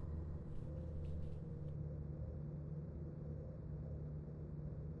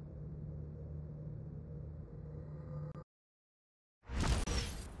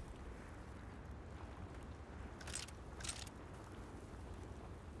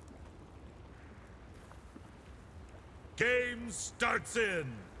 Game starts in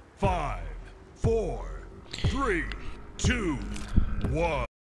 5, 4, 3, 2, 1.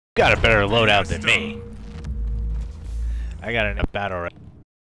 Got a better loadout than me. I got enough battle right.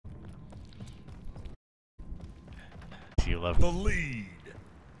 You love the lead.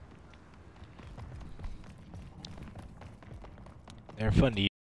 They're fun to use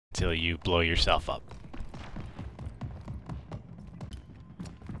until you blow yourself up.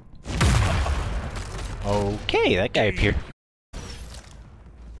 Okay, that guy appeared.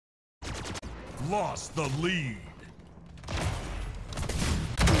 Lost the lead.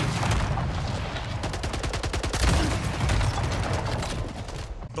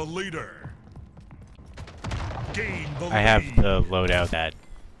 The leader. Gain the lead. I have the loadout that.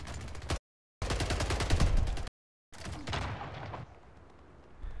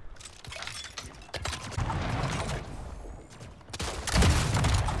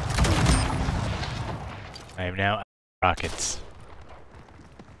 I am now out of rockets.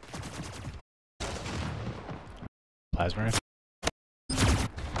 Plasma rifle.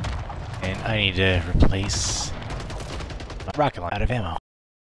 And I need to replace my rocket launcher out of ammo.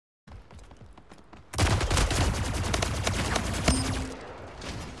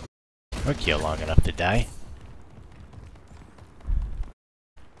 Took you long enough to die.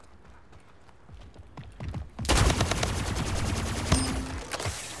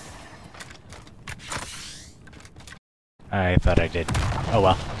 I thought I did. Oh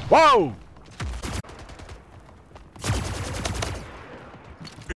well. Whoa!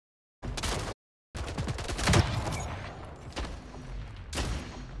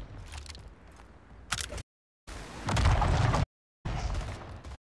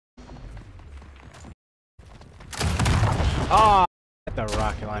 Oh, the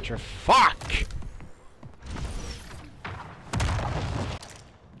rocket launcher. Fuck!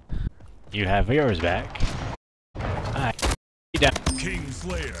 You have yours back. Alright. Down.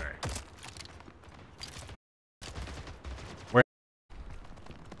 Kingslayer. Where?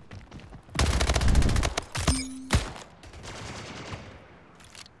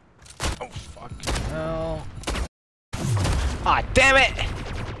 Oh, fuck. No. Ah, damn it!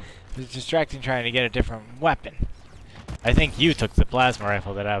 It was distracting trying to get a different weapon. I think you took the plasma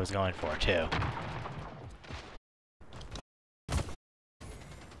rifle that I was going for, too.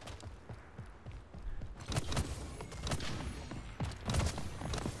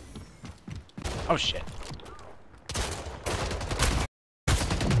 Oh, shit.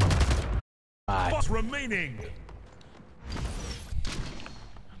 Boss remaining.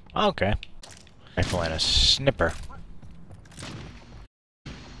 Okay. Rifle and a snipper.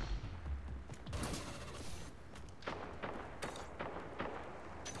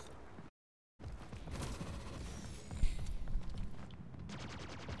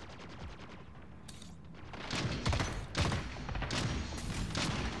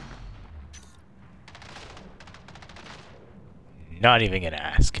 Not even gonna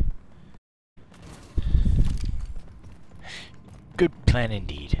ask. Good plan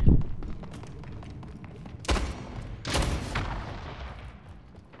indeed.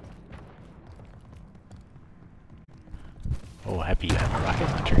 Oh, happy you have a rocket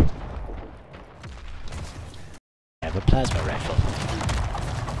launcher. I have a plasma rifle.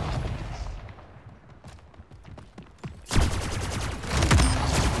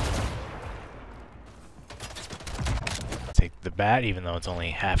 Take the bat, even though it's only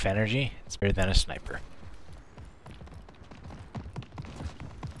half energy. It's better than a sniper.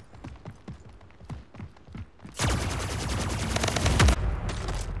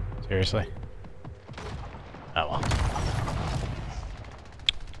 Seriously? Oh well.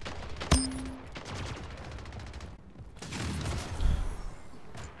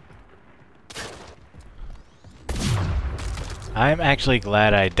 I'm actually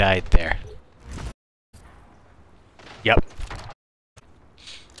glad I died there. Yep.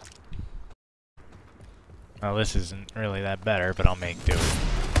 Well, this isn't really that better, but I'll make do.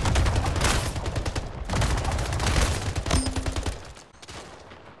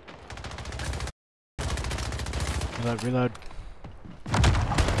 Reload, reload.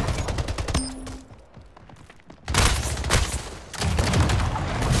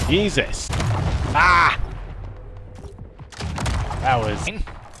 Jesus! Ah! That was...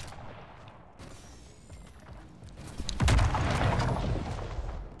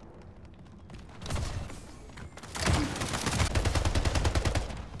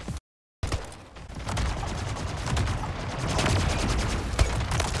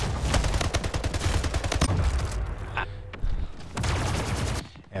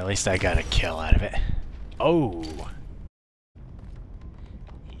 At least I got a kill out of it. Oh!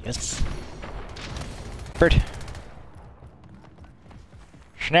 Yes. Bird.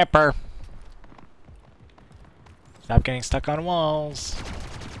 Snapper! Stop getting stuck on walls.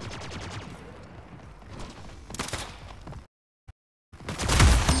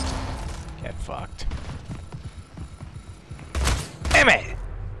 Get fucked. Damn it!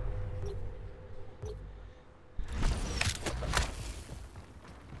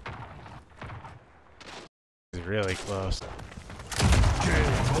 It's really close. Game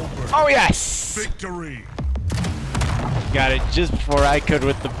over. Oh yes! Victory. Got it just before I could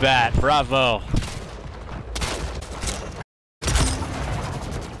with the bat. Bravo.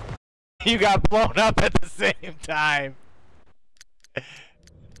 You got blown up at the same time.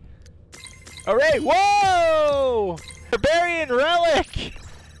 Hooray! Whoa! Barbarian Relic!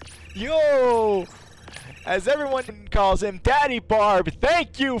 Yo! As everyone calls him, Daddy Barb,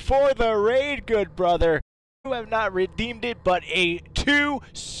 thank you for the raid, good brother. You have not redeemed it, but a too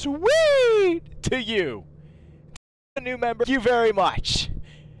sweet to you. A new member, thank you very much.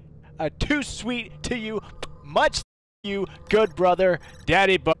 Too sweet to you, much you, good brother,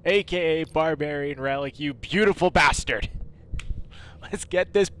 Daddy Barb, aka Barbarian Relic, you beautiful bastard. Let's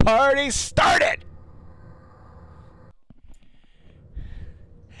get this party started!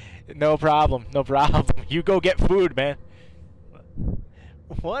 No problem, no problem. You go get food, man.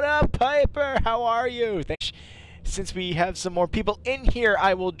 What up, Piper? How are you? Since we have some more people in here,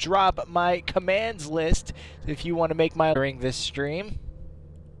 I will drop my commands list if you want to make my during this stream.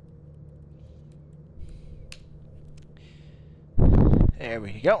 There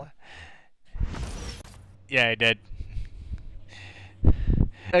we go. Yeah, I did.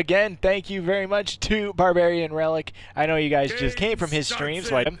 Again, thank you very much to Barbarian Relic. I know you guys just came from his stream,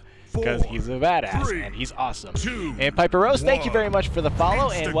 so I because he's a badass and he's awesome. And Piper Rose, thank you very much for the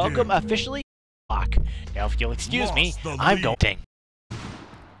follow and welcome officially. Now, if you'll excuse me, I'm going.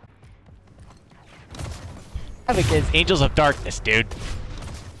 Havoc is Angels of Darkness, dude.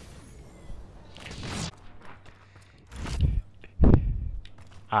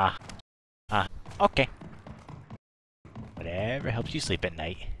 Okay. Whatever helps you sleep at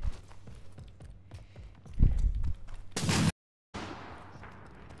night.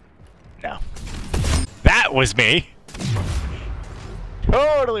 No. That was me!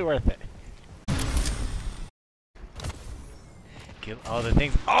 Totally worth it. Kill all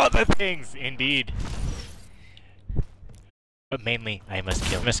the things, indeed. But mainly, I must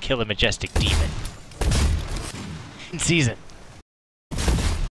kill a majestic demon. In season.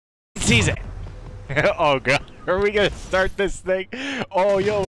 Oh god, are we gonna start this thing? Oh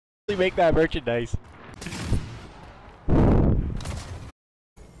yo, really make that merchandise.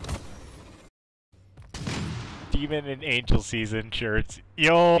 Demon and Angel season shirts.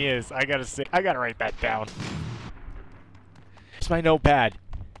 Yo, yes, I gotta write that down. It's my notepad.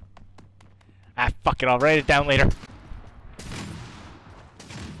 Fuck it, I'll write it down later.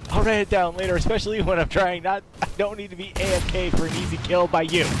 I'll write it down later, especially when I'm trying I don't need to be AFK for an easy kill by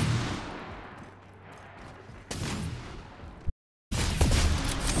you.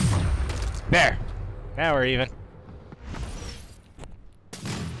 There. Now we're even.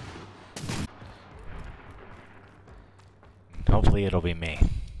 Hopefully it'll be me.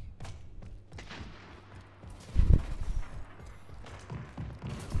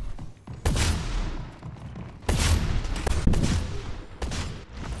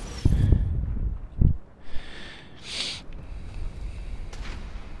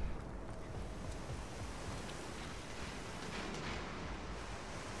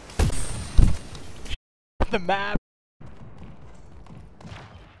 The map.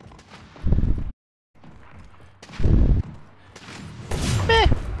 Meh.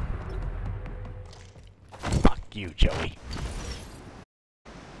 Fuck you, Joey.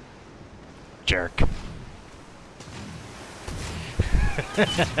 Jerk.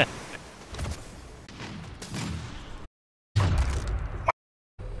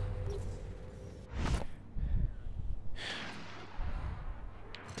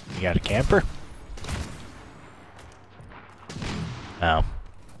 You got a camper? Oh.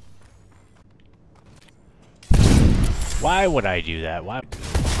 Why would I do that? Why?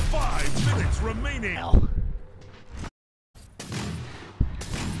 5 minutes remaining. Hell.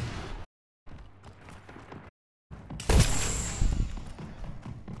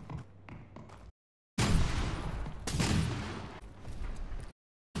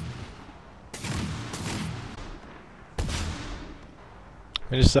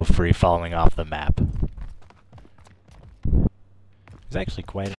 I'm just so free falling off the map. It's actually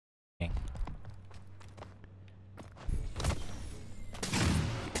quite interesting.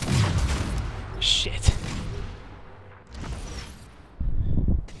 Shit.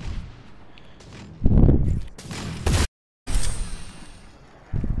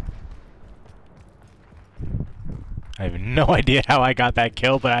 I have no idea how I got that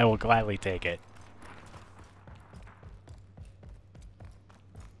kill, but I will gladly take it.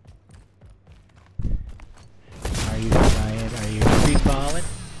 Are you flying? Are you free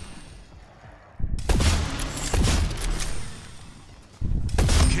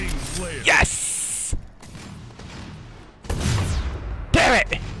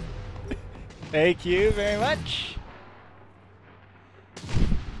Thank you very much.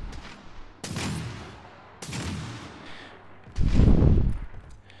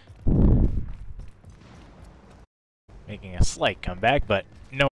 Making a slight comeback, but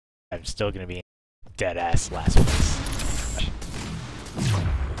no, I'm still gonna be dead ass last place.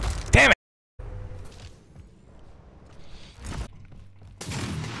 Damn it!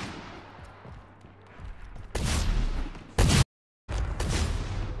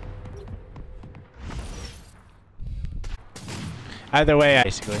 Either way,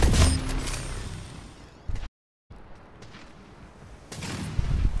 basically.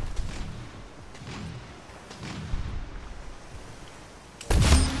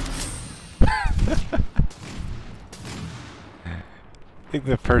 I think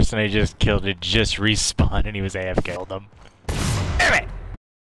the person I just killed had just respawned and he was AFK. Killed him. Damn it!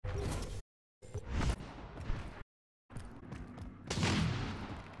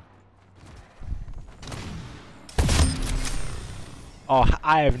 Oh,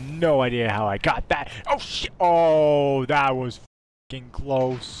 I have no idea how I got that. Oh shit! Oh, that was fucking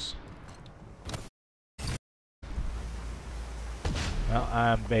close. Well,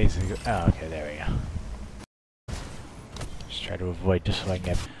 I'm basically. Oh, okay, there we go. Just try to avoid just so I can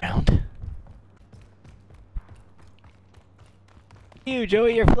get around. You,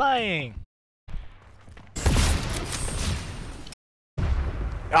 Joey, you're flying!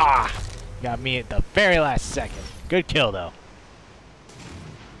 Ah! Got me at the very last second. Good kill, though.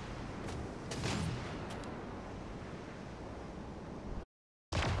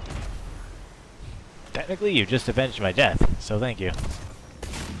 Technically, you just avenged my death, so thank you.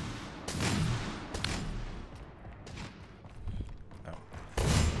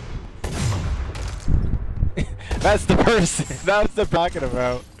 That's the person. That's the talking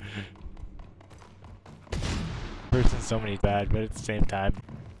about. Person's so many bad, but at the same time.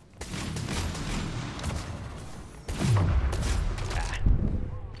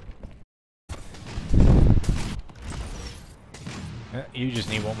 You just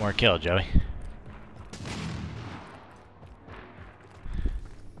need one more kill, Joey.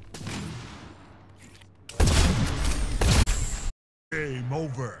 Game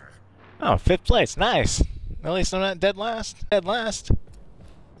over. Oh, 5th place. Nice. At least I'm not dead last. Dead last.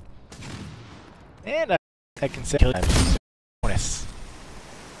 And I can say kill time. Bonus.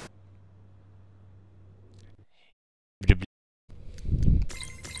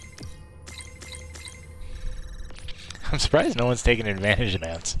 I'm surprised no one's taking advantage of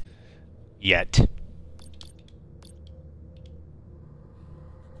that. Yet.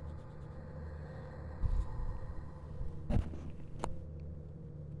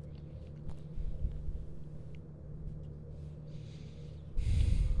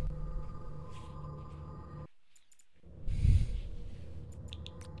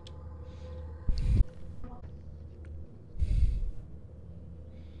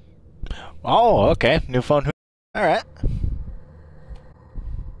 Oh, okay. New phone. Alright.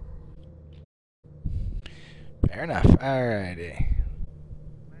 Fair enough. Alrighty.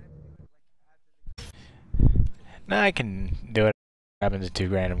 Now I can do it. Happens to 2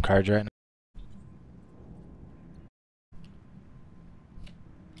 random cards right now.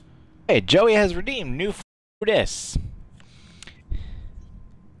 Hey, Joey has redeemed new this.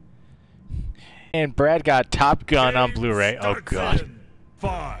 And Brad got Top Gun on Blu-ray. Oh god.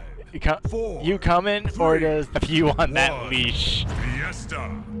 5, You coming, or does you on that leash?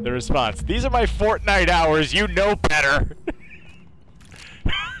 Fiesta. The response: these are my Fortnite hours. You know better.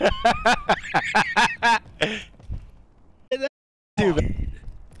 I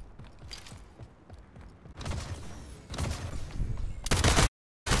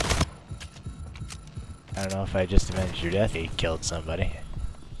don't know if I just avenged your death. He killed somebody.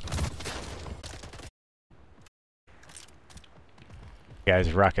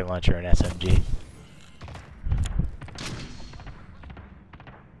 Guys, rocket launcher and SMG.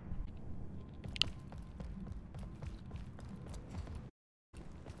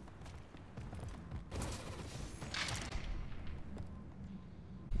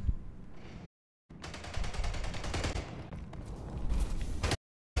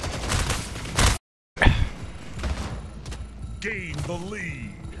 Gain the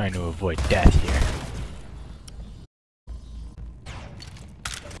lead. Trying to avoid death here.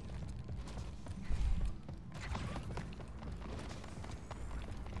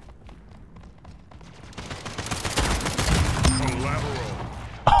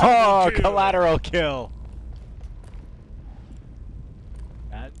 Oh, collateral kill.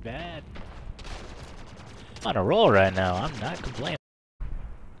 Not bad. I'm on a roll right now. I'm not complaining.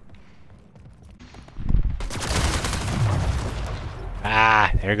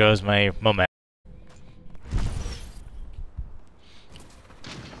 Ah, there goes my momentum.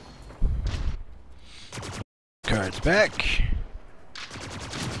 Guards back.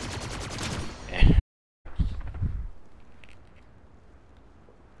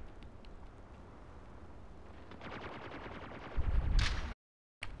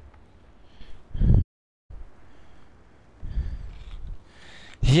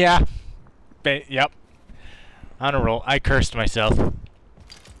 Yeah. Yep. On a roll. I cursed myself.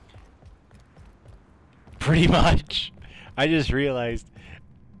 Pretty much. I just realized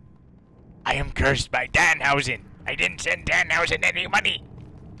I am cursed by Danhausen. I didn't send Danhausen any money.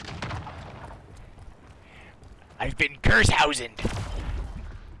 I've been cursehausened.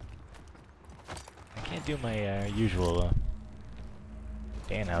 I can't do my usual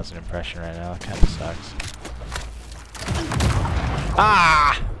Danhausen impression right now. It kind of sucks.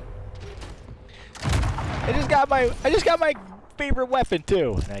 Ah! I just got my favorite weapon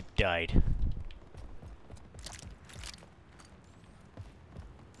too, and I died.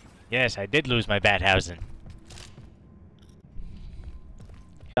 Yes, I did lose my Bathhausen.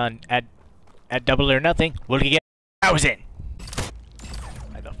 At double or nothing, we'll get 1,000.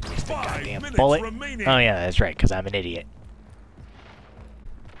 I don't waste the goddamn bullet. Remaining. Oh yeah, that's right, because I'm an idiot.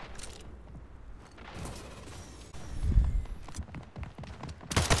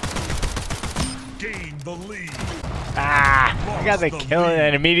 Gain the lead. Ah! I got the kill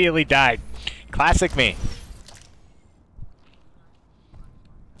and immediately died. Classic me.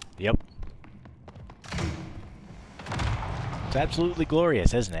 Yep. It's absolutely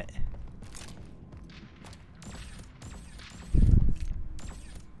glorious, isn't it?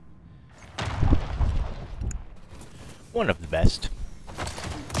 One of the best.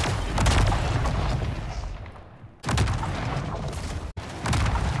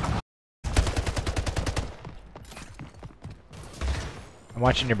 I'm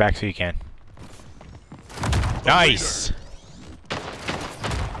watching your back so you can. Nice!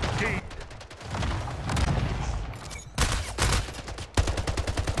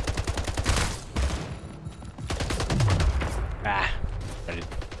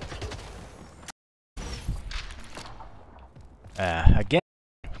 Ah. Again,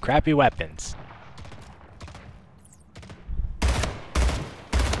 crappy weapons.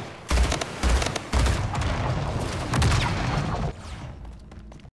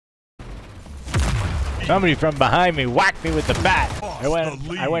 Somebody from behind me whacked me with the bat.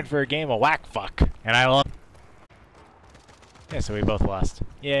 I went for a game of whack fuck, and I lost. Yeah, so we both lost.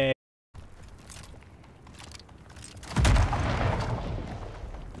 Yay.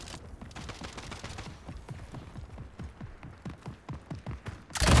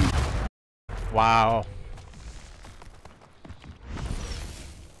 Wow.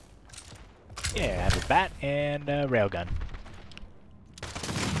 Yeah, I have a bat and a railgun.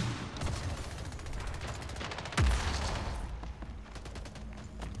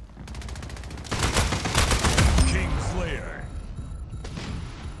 Kingslayer.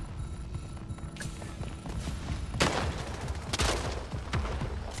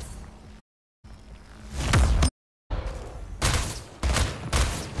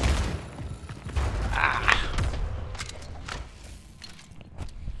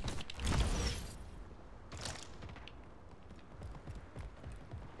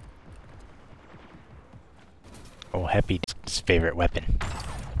 Oh, Happy's favorite weapon.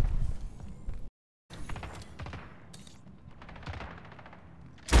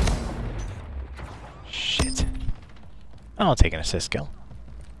 Shit. I'll take an assist skill.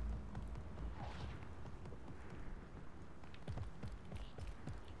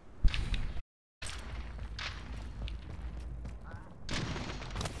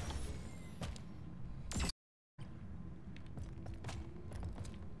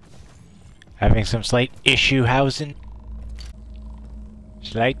 Having some slight issue housing.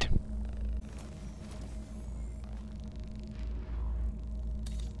 Slight.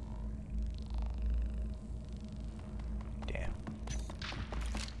 Damn.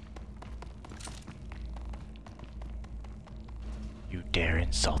 You dare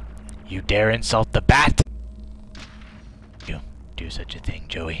insult the bat? You do such a thing,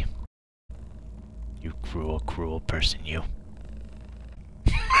 Joey. You cruel, cruel person, you.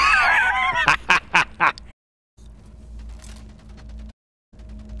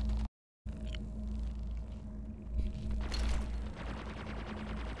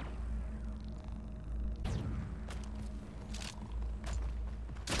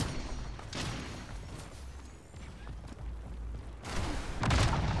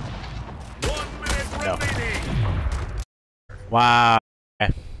 No. Wow.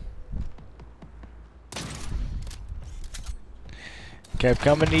 Kept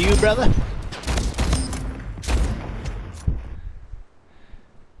coming to you, brother.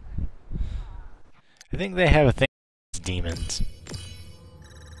 I think they have a thing. demons.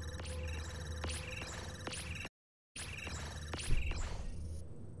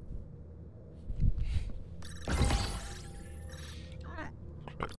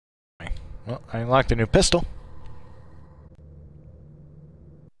 Well, I unlocked a new pistol.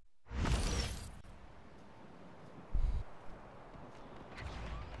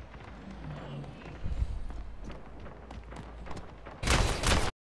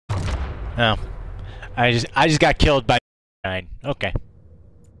 Oh, I just got killed by 9. Okay.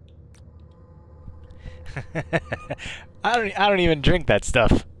 I don't even drink that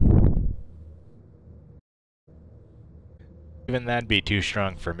stuff. Even that'd be too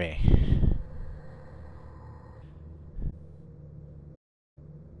strong for me.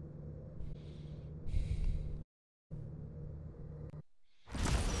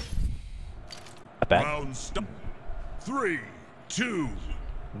 Not bad. Round stop. 3, 2,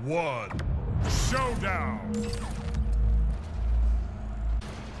 1. Showdown.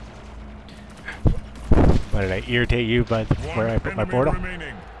 What, did I irritate you by where I put my portal?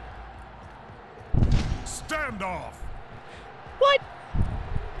 Remaining. Stand off. What?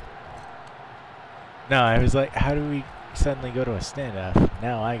 No, I was like, how do we suddenly go to a standoff?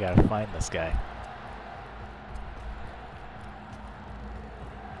 Now I gotta find this guy.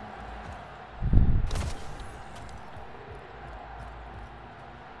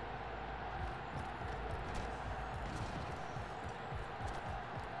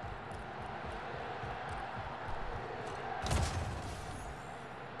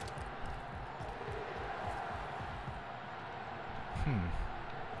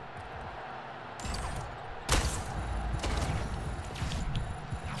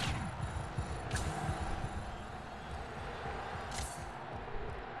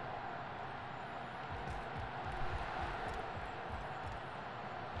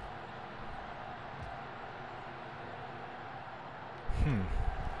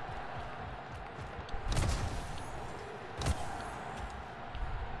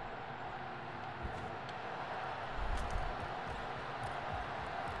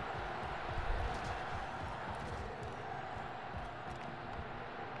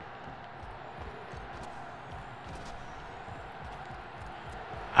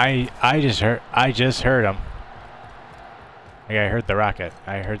 I just heard him. Like I heard the rocket.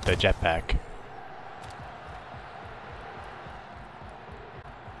 I heard the jetpack.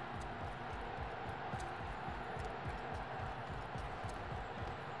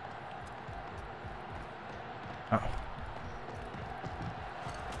 Oh.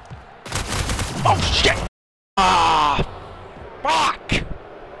 Oh shit! Ah! Fuck!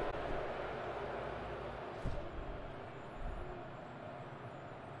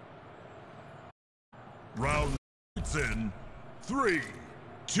 Round in 3,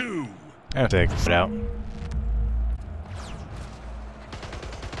 2. I'll take it out.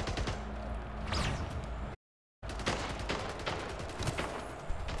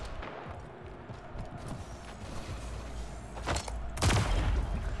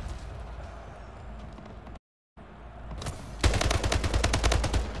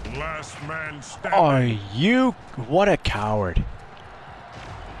 Last man standing. Oh, you! What a coward!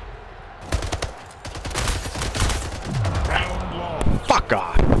 Round lost. Fuck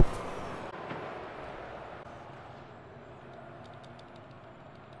off!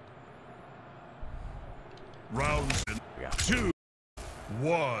 Rounds in 2,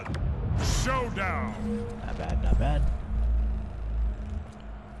 1. Showdown. Not bad, not bad.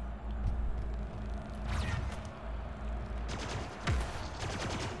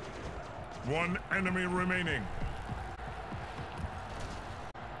 One enemy remaining.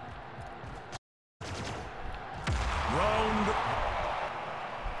 Round.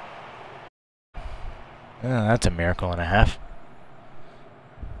 Oh, that's a miracle and a half.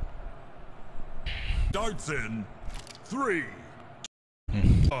 Darts in 3,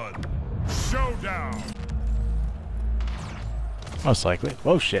 1. Showdown. Most likely.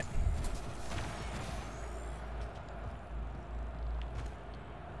 Whoa, shit.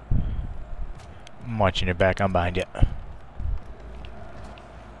 I'm watching your back. I'm behind you.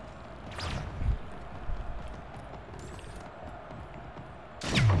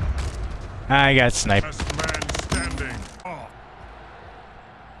 I got sniped. Last man standing. Oh.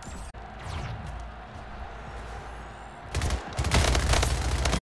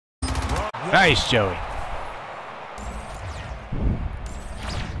 Nice, Joey.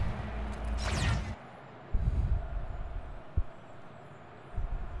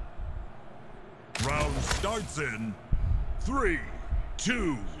 Round starts in 3,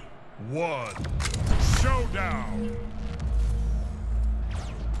 2, 1.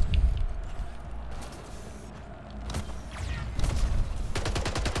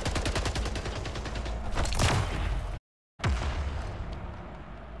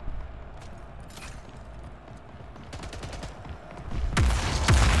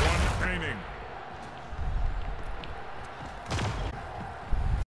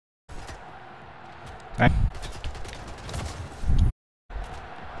 Okay.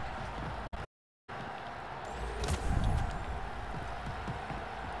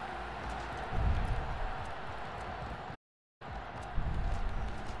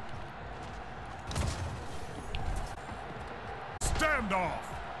 Standoff.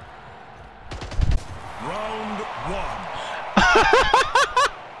 Round one.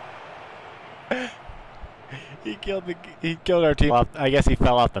 He killed our team. Well, I guess he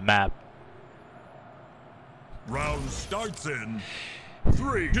fell off the map. Round starts in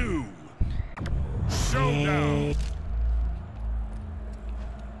 3, 2. Showdown.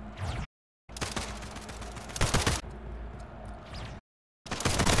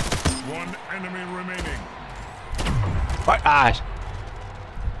 One enemy remaining. What? Ah.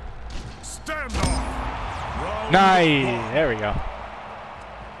 Stand off. Round Nice. one. There we go.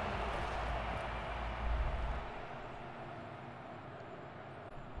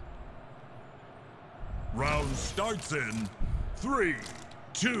 Round starts in 3,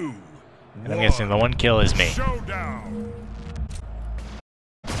 2, And I'm guessing the one kill is me. Showdown.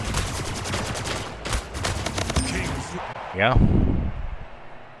 Kings. Yeah.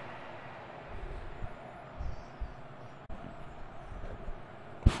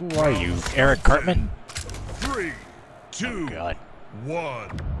 Who are you, Eric Cartman? 3, 2, Oh, God.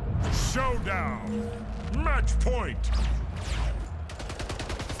 1. Showdown. Match point.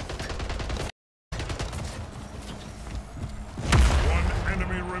 One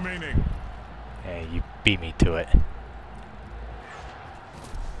enemy remaining. Hey, you beat me to it.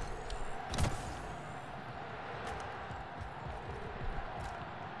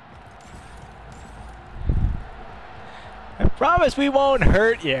 I promise we won't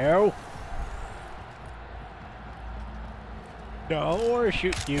hurt you. No, or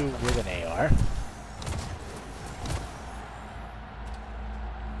shoot you with an AR.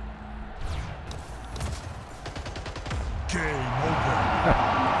 Game over.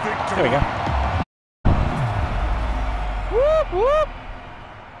 Victory. There we go. Whoop, whoop.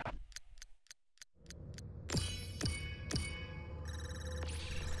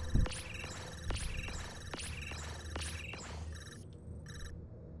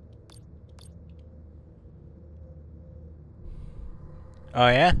 Oh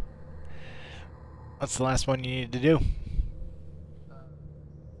yeah? What's the last one you needed to do?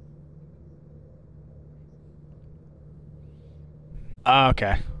 Oh,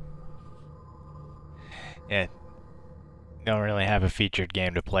 okay. Yeah. Don't really have a featured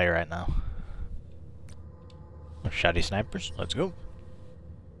game to play right now. Shoddy snipers, let's go.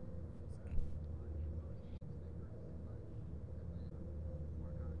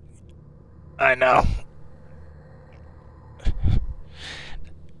 I know.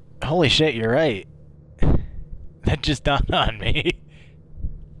 Holy shit, you're right. That just dawned on me.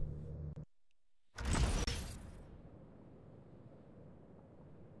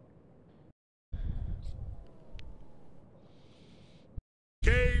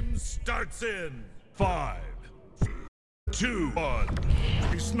 Game starts in 5, 2, 1.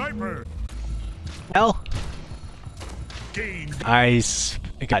 A sniper. Hell. Game. I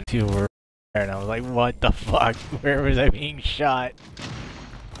got to where and I was like, what the fuck? Where was I being shot?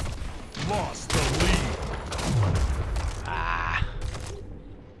 Lost the lead. Ah.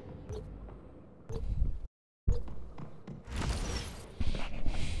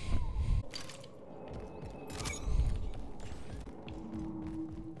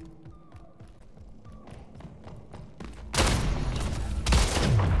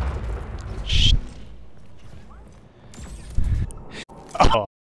 Shh. Oh.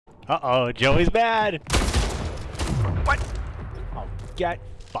 Uh-oh, Joey's bad. What? Oh, get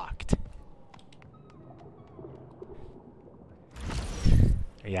fucked.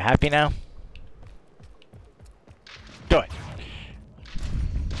 Are you happy now? Good.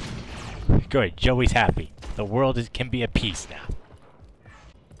 Good, Joey's happy. The world can be at peace now.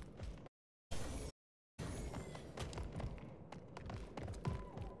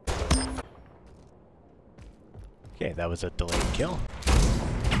 Okay, that was a delayed kill.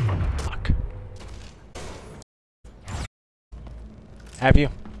 Fuck. Have you?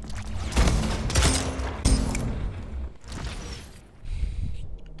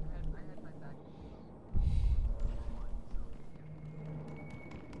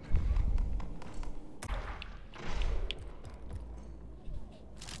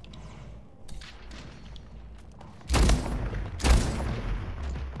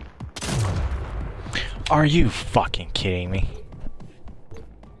 Are you fucking kidding me?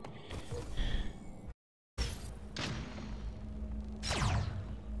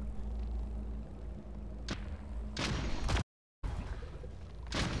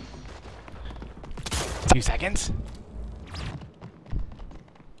 2 seconds.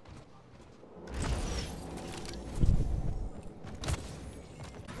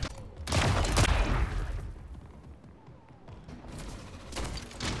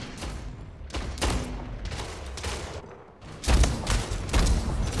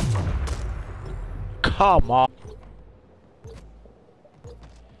 Come on.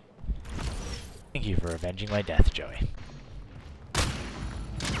 Thank you for avenging my death, Joey.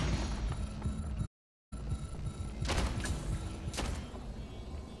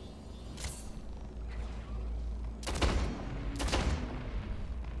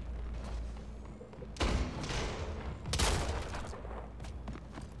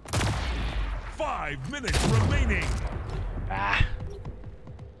 Five minutes remaining. Ah.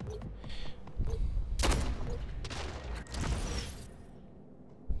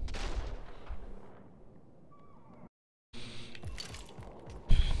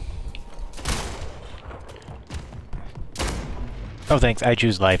 Oh, thanks. I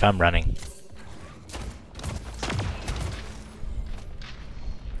choose life. I'm running.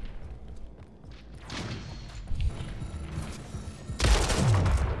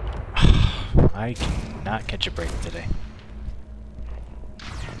 I cannot catch a break today.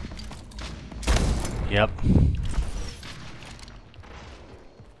 Yep.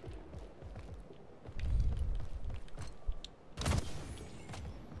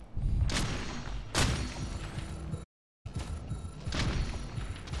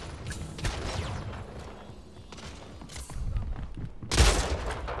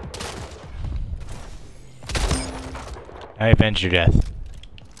 I avenge your death.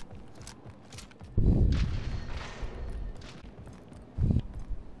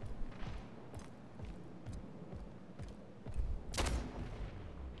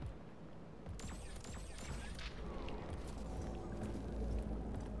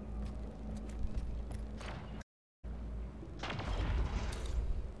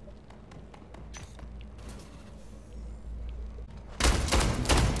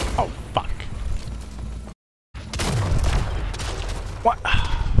 Oh, fuck. What?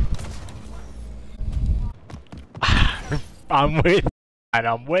 I'm with and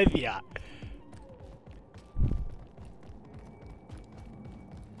I'm with ya.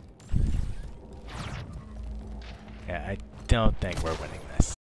 Yeah, I don't think we're winning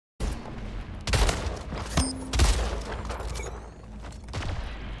this.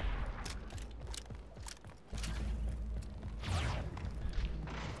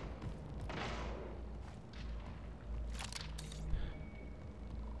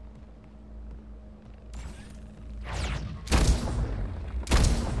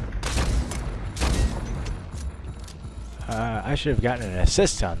 I should have gotten an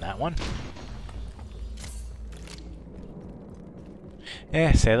assist on that one.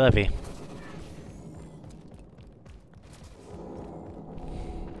 Yeah, say Levy.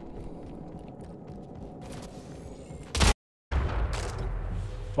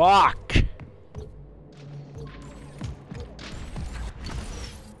 Fuck!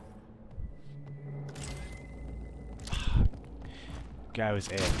 Guy was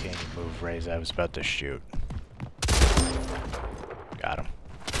AFK and he moved right as I was about to shoot. Got him.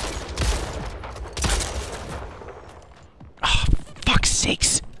 Oh, fuck's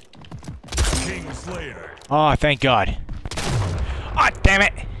sakes! King Slayer. Oh, thank God. Oh, damn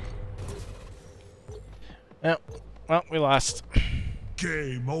it! Oh, well, we lost.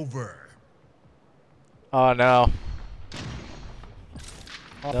 Game over. Oh, no.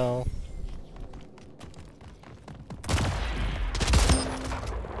 Oh, no.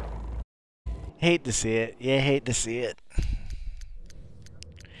 Hate to see it. Yeah, hate to see it.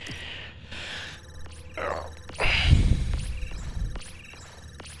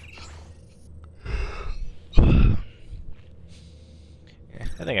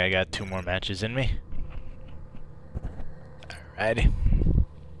 I think I got 2 more matches in me. Alrighty.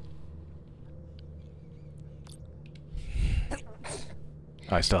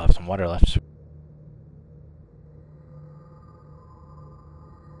 Oh, I still have some water left.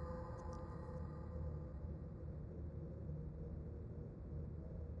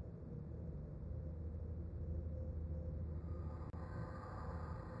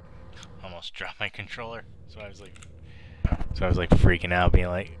 Almost dropped my controller, so I was like freaking out, being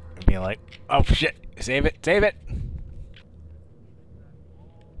like, oh shit, save it, save it.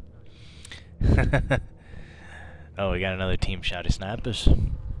 Oh, we got another team shot of snappers.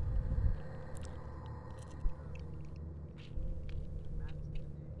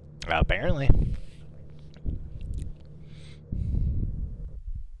 Apparently.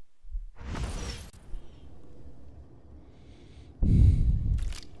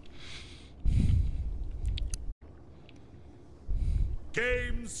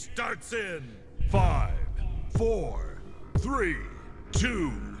 Game starts in 5, 4, 3, 2,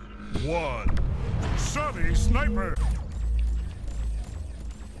 1. Sunny Sniper.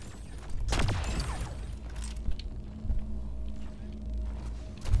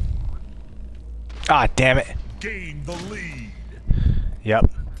 Ah, damn it. Gain the lead.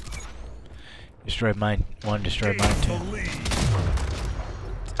 Yep. Destroyed mine. One destroyed Gain mine too. the lead.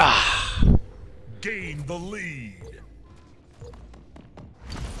 Ah. Gain the lead.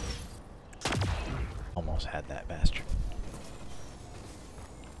 Almost had that bastard.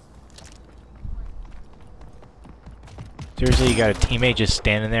 Seriously, you got a teammate just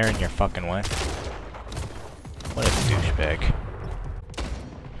standing there in your fucking way? What a douchebag.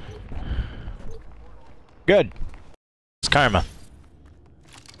 Good. It's karma.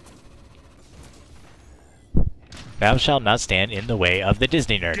 Thou shalt not stand in the way of the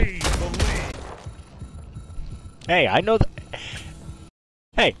Disney nerd. Gain the lead. Hey, I know the...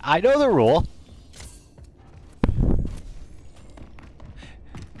 Hey, I know the rule.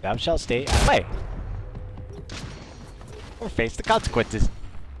 Thou shalt stay out of the way. Or face the consequences.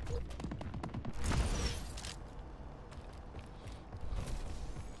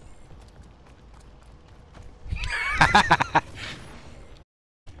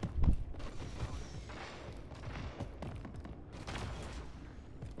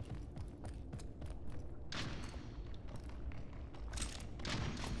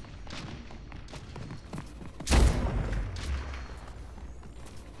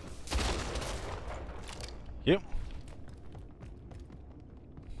 Yep.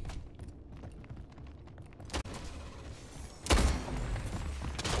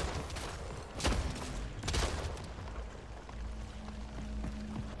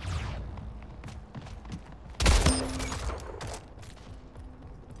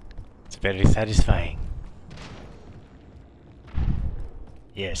 It's very satisfying.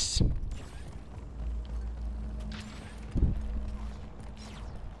 Yes.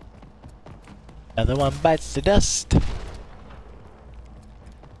 Another one bites the dust.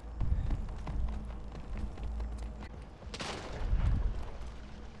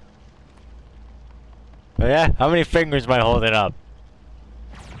 But yeah, how many fingers am I holding up?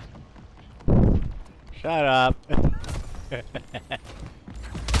 Shut up.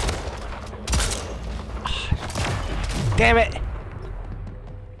 Damn it!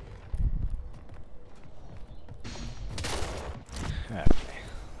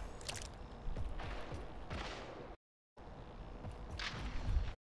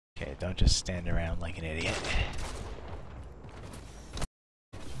 Okay, don't just stand around like an idiot.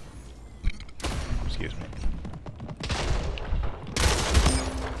 Excuse me.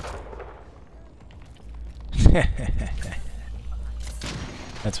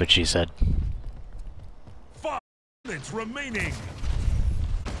 That's what she said. 5 minutes remaining.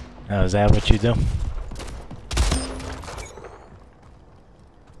 Oh, is that what you do?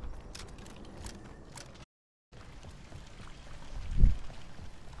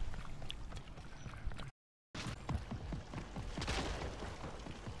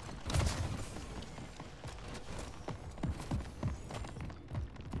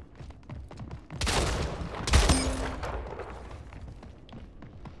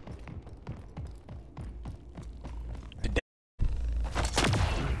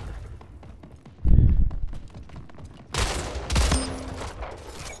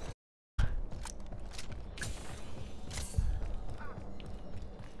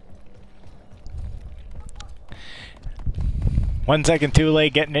 One second too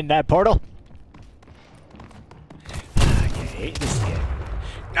late getting in that portal. I hate this game.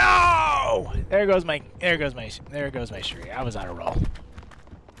 No! There goes my streak. I was on a roll.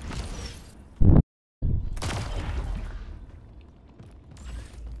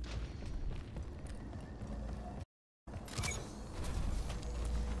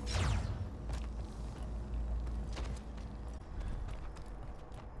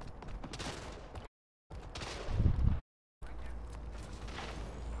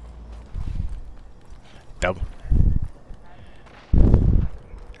 Double.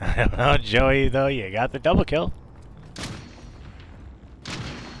 I don't know, Joey, though. You got the double kill.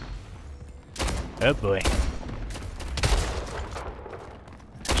 Oh boy.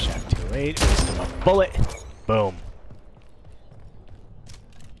 Shot too late. Wasted my bullet. Boom.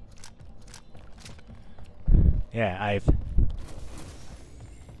 Yeah,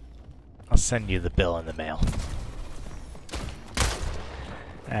 I'll send you the bill in the mail.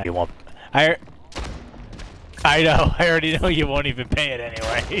 You won't. I know. I already know you won't even pay it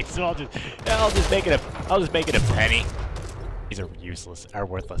anyway. So I'll just make it a penny. These are useless, are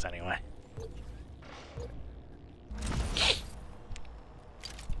worthless anyway.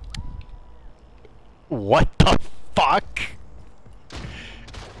 What the fuck?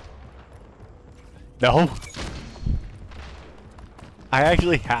 No. I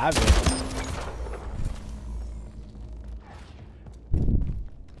actually have it.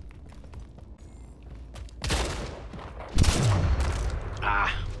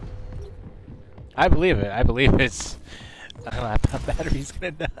 Ah. I believe it. I believe it's... My laptop battery's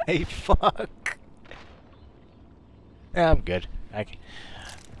gonna die. Fuck. Yeah, I'm good.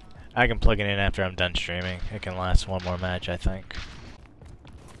 I can plug it in after I'm done streaming. It can last one more match, I think.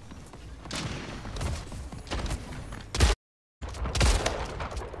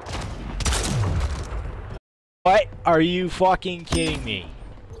 What? Are you fucking kidding me?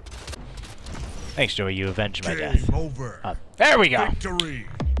 Thanks, Joey. You avenged my death. Game over. There we go. Victory.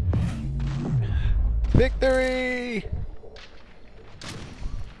 Victory!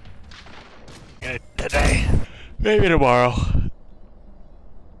 Today. Maybe tomorrow.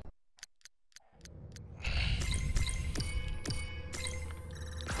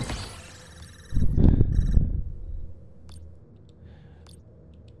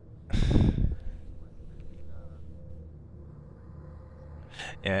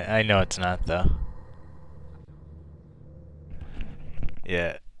 Yeah, I know it's not though.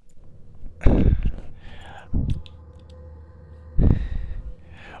 Yeah.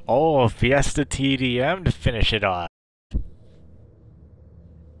 Oh, Fiesta TDM to finish it off.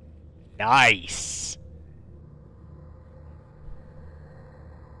 Nice.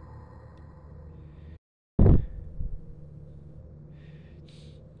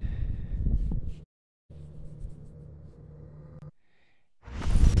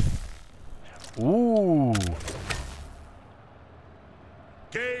 Ooh.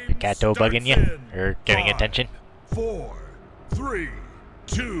 Game Cato bugging you? Or getting attention? 4, 3,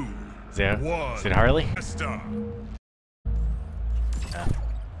 2, Is it 1. is it Harley? Fiesta. No.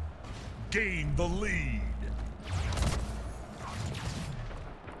 Gain the lead.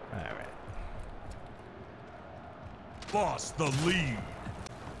 Alright. Lost the lead.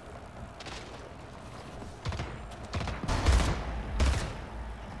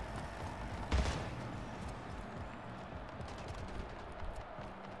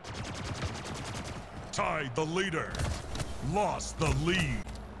 Tied the leader. Lost the lead.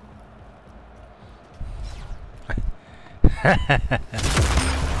 Get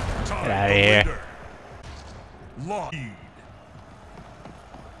out of here. Leader. Lost lead.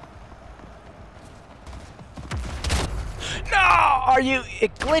 No! Are you...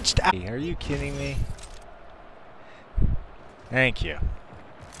 It glitched out. Are you kidding me? Thank you.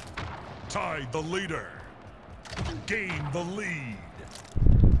 Tied the leader. Gain the lead.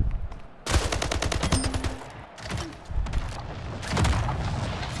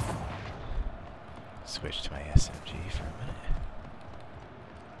 Switch to my SMG for a minute.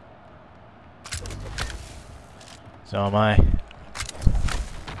 So am I.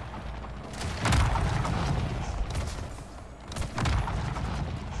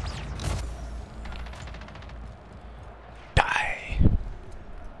 Die.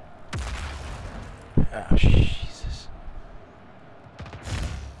 Oh, Jesus.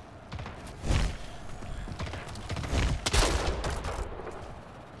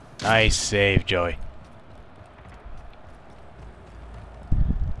 Nice save, Joey.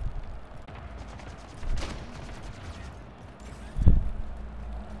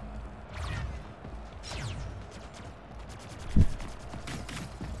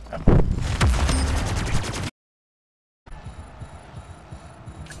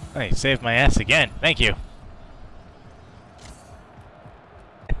 Hey, saved my ass again. Thank you.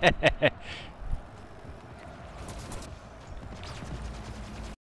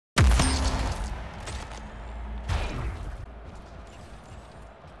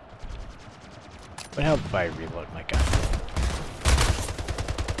 What help if I reload my gun?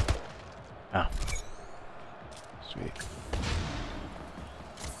 Oh. Sweet.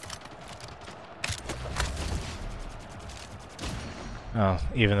 Oh,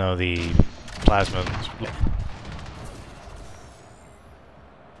 even though the plasma...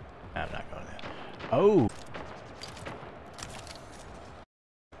 I'm not going there. Oh!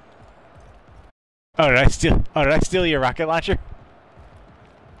 Oh, did I steal your rocket launcher?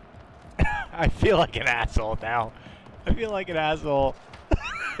 I feel like an asshole now. I feel like an asshole.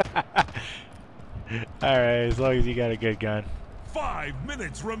 Alright, as long as you got a good gun. 5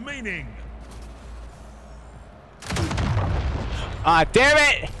 minutes remaining. Ah, damn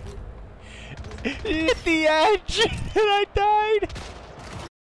it! Hit the edge, and I died.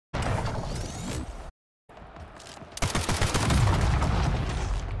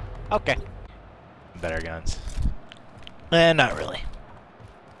 Okay. Better guns. Not really.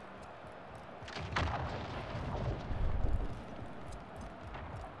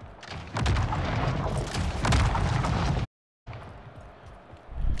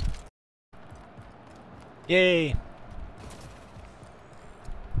 Yay!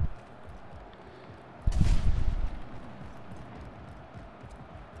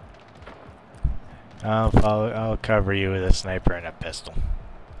 I'll cover you with a sniper and a pistol.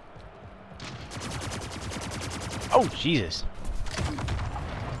 Oh, Jesus.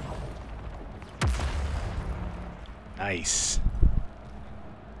 Nice.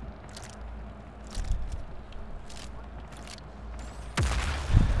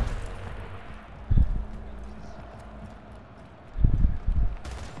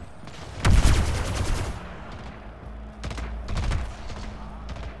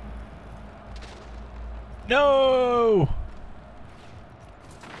 No!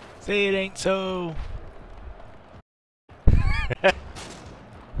 Say it ain't so.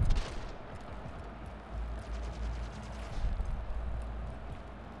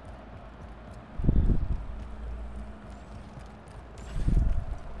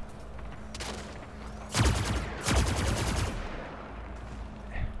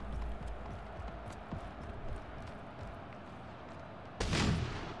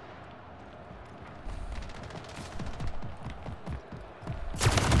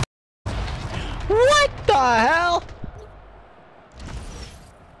 What the hell?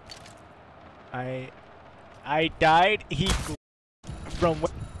 I died. He from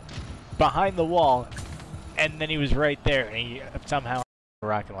behind the wall, and then he was right there, and he somehow had a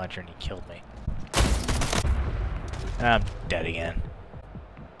rocket launcher and he killed me. I'm dead again.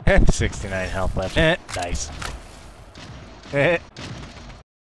 69 health left. Nice. I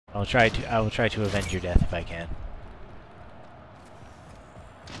will try to avenge your death if I can.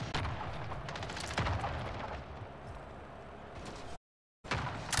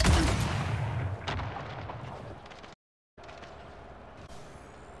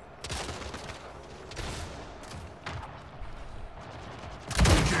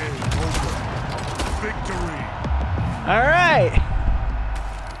 Victory! Alright!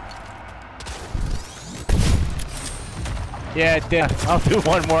 Yeah, I'll do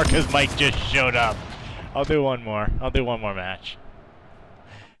one more because Mike just showed up. I'll do one more. I'll do one more match.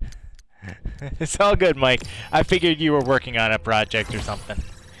 It's all good, Mike. I figured you were working on a project or something.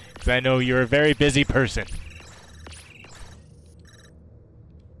 Because I know you're a very busy person.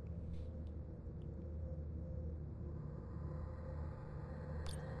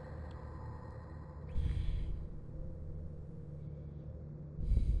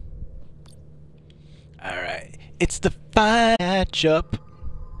 Alright, it's the final matchup.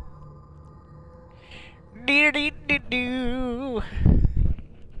 Do-do-do-do.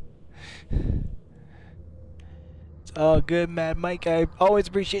 It's all good, Mad Mike. I always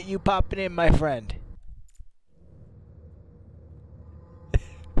appreciate you popping in, my friend.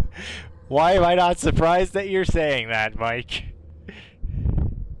 Why am I not surprised that you're saying that, Mike?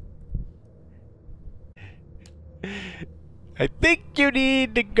 I think you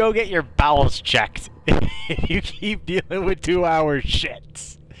need to go get your bowels checked. You keep dealing with 2-hour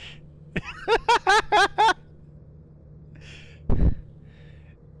shits.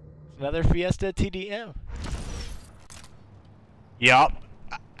 Another Fiesta TDM. Yup.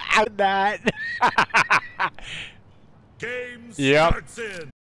 Out that. Game Yep. starts in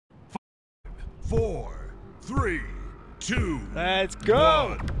 5, 4, 3, 2, Let's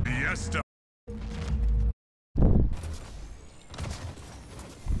go. 1. Fiesta.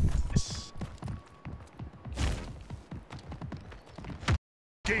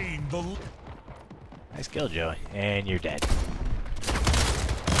 Gain the Nice kill, Joey. And you're dead.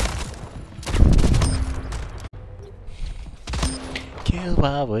 Kill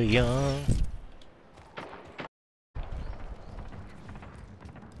while we're young.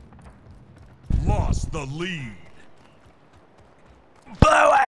 lost the lead.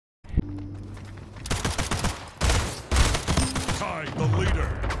 Blow it! Tied the leader.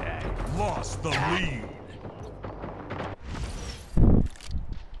 Lost the lead.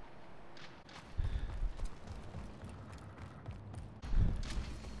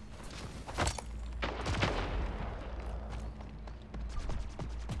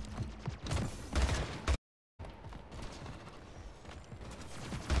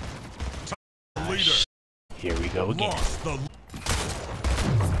 Leader. Here we go again. Lost the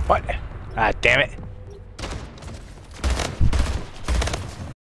What? Ah, damn it.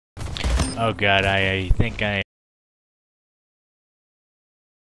 Oh god, I think I...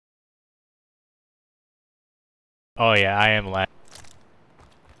 Oh yeah, I am last.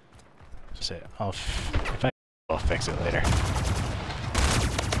 Just say, I'll fix it later.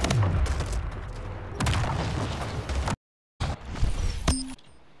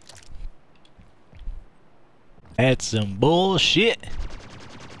 That's some bullshit.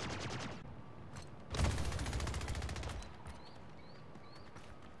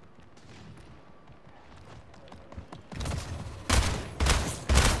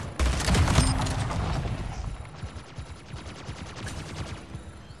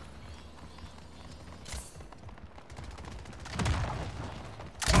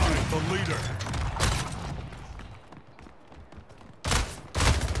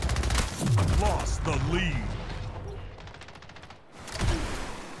 lost the lead.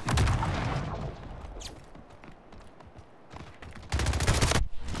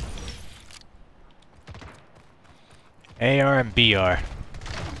 AR and BR.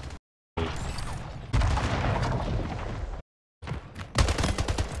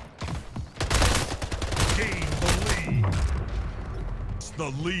 Gain the lead. It's the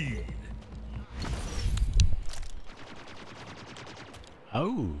lead.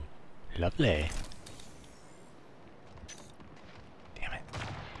 Oh, lovely. Damn it.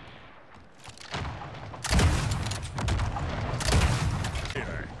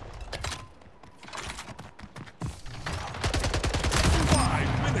 Here.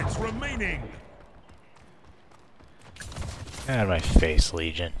 5 minutes remaining. Get out of my face,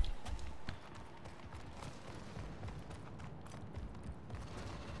 Legion.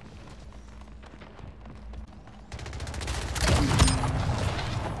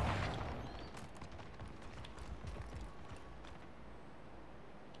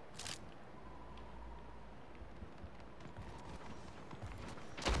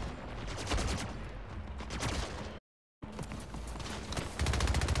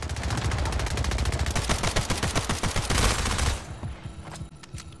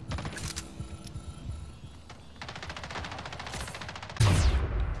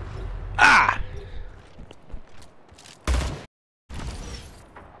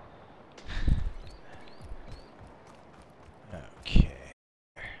 Okay.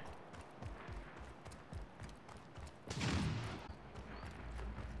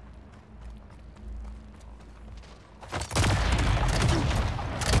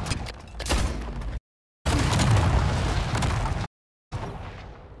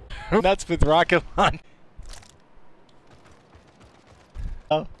 Nuts with rocket launch.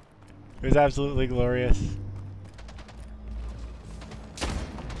 Oh, it was absolutely glorious.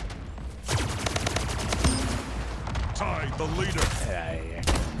 Tied the leader. Get out of here.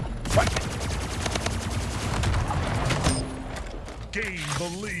 Gain the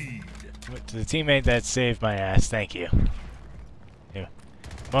lead. To the teammate that saved my ass, thank you. Yeah.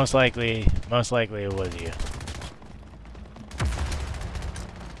 Most likely it was you.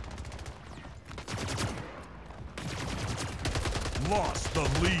 Lost the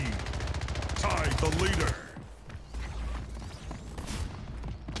lead. Tied the leader.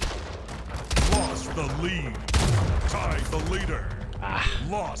 Lost the lead. Tied the leader.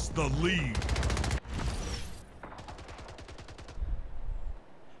 Lost the lead.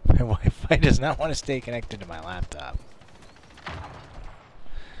 My Wi-Fi does not want to stay connected to my laptop.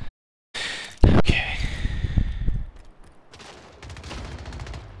 Okay.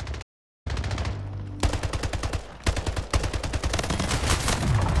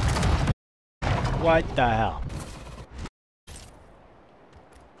 What the hell?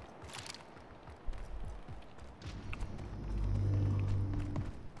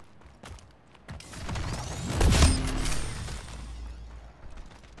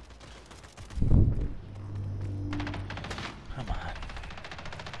 Come on.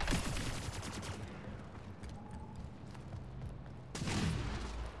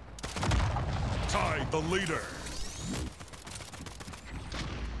 Tied the leader.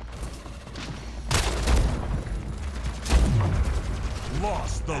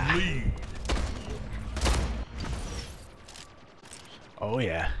 Lost the lead. Oh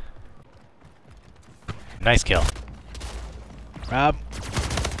yeah. Nice kill. Rob.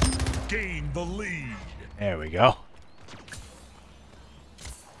 Gain the lead. There we go.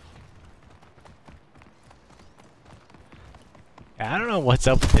 I don't know what's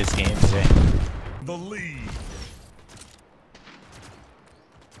up with this game today. The lead.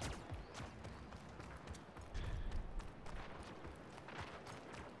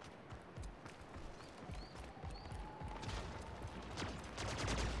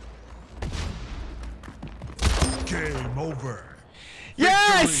 Game over.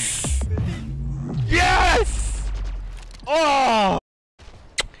 Yes! Yes! Oh!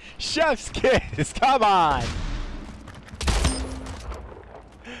 Chef's kiss, come on!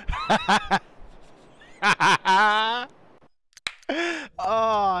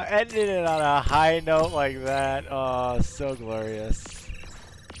 Oh, ending it on a high note like that. Oh, so glorious.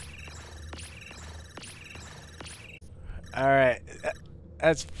 Alright,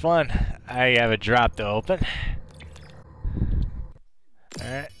 that's fun. I have a drop to open.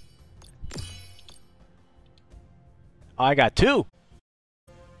 Alright. Oh, I got two.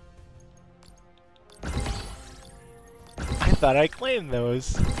 I thought I claimed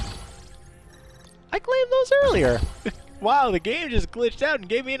those. I claimed those earlier. Wow, the game just glitched out and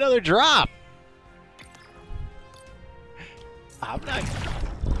gave me another drop. I'm not...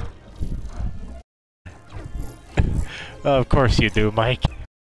 Of course you do, Mike.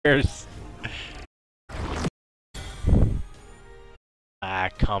 Here's... Ah,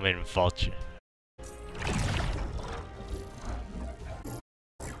 common vulture.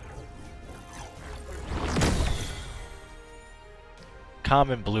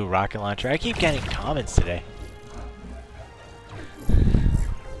 Common blue rocket launcher. I keep getting commons today.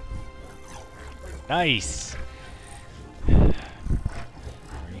 Nice.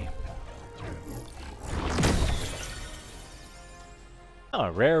 Oh,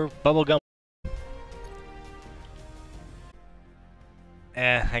 rare bubblegum.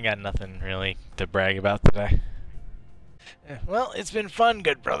 I got nothing really to brag about today. Well, it's been fun,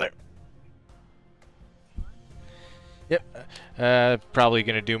 good brother. Yep. Probably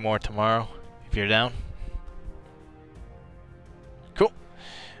gonna do more tomorrow, if you're down. Cool.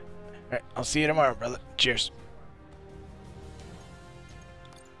 Alright, I'll see you tomorrow, brother. Cheers.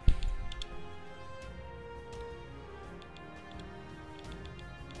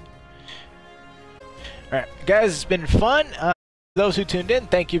 Alright, guys, it's been fun. Those who tuned in,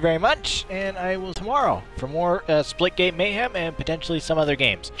 thank you very much, and I will tomorrow for more Splitgate Mayhem and potentially some other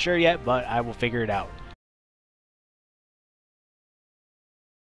games. Sure yet, but I will figure it out.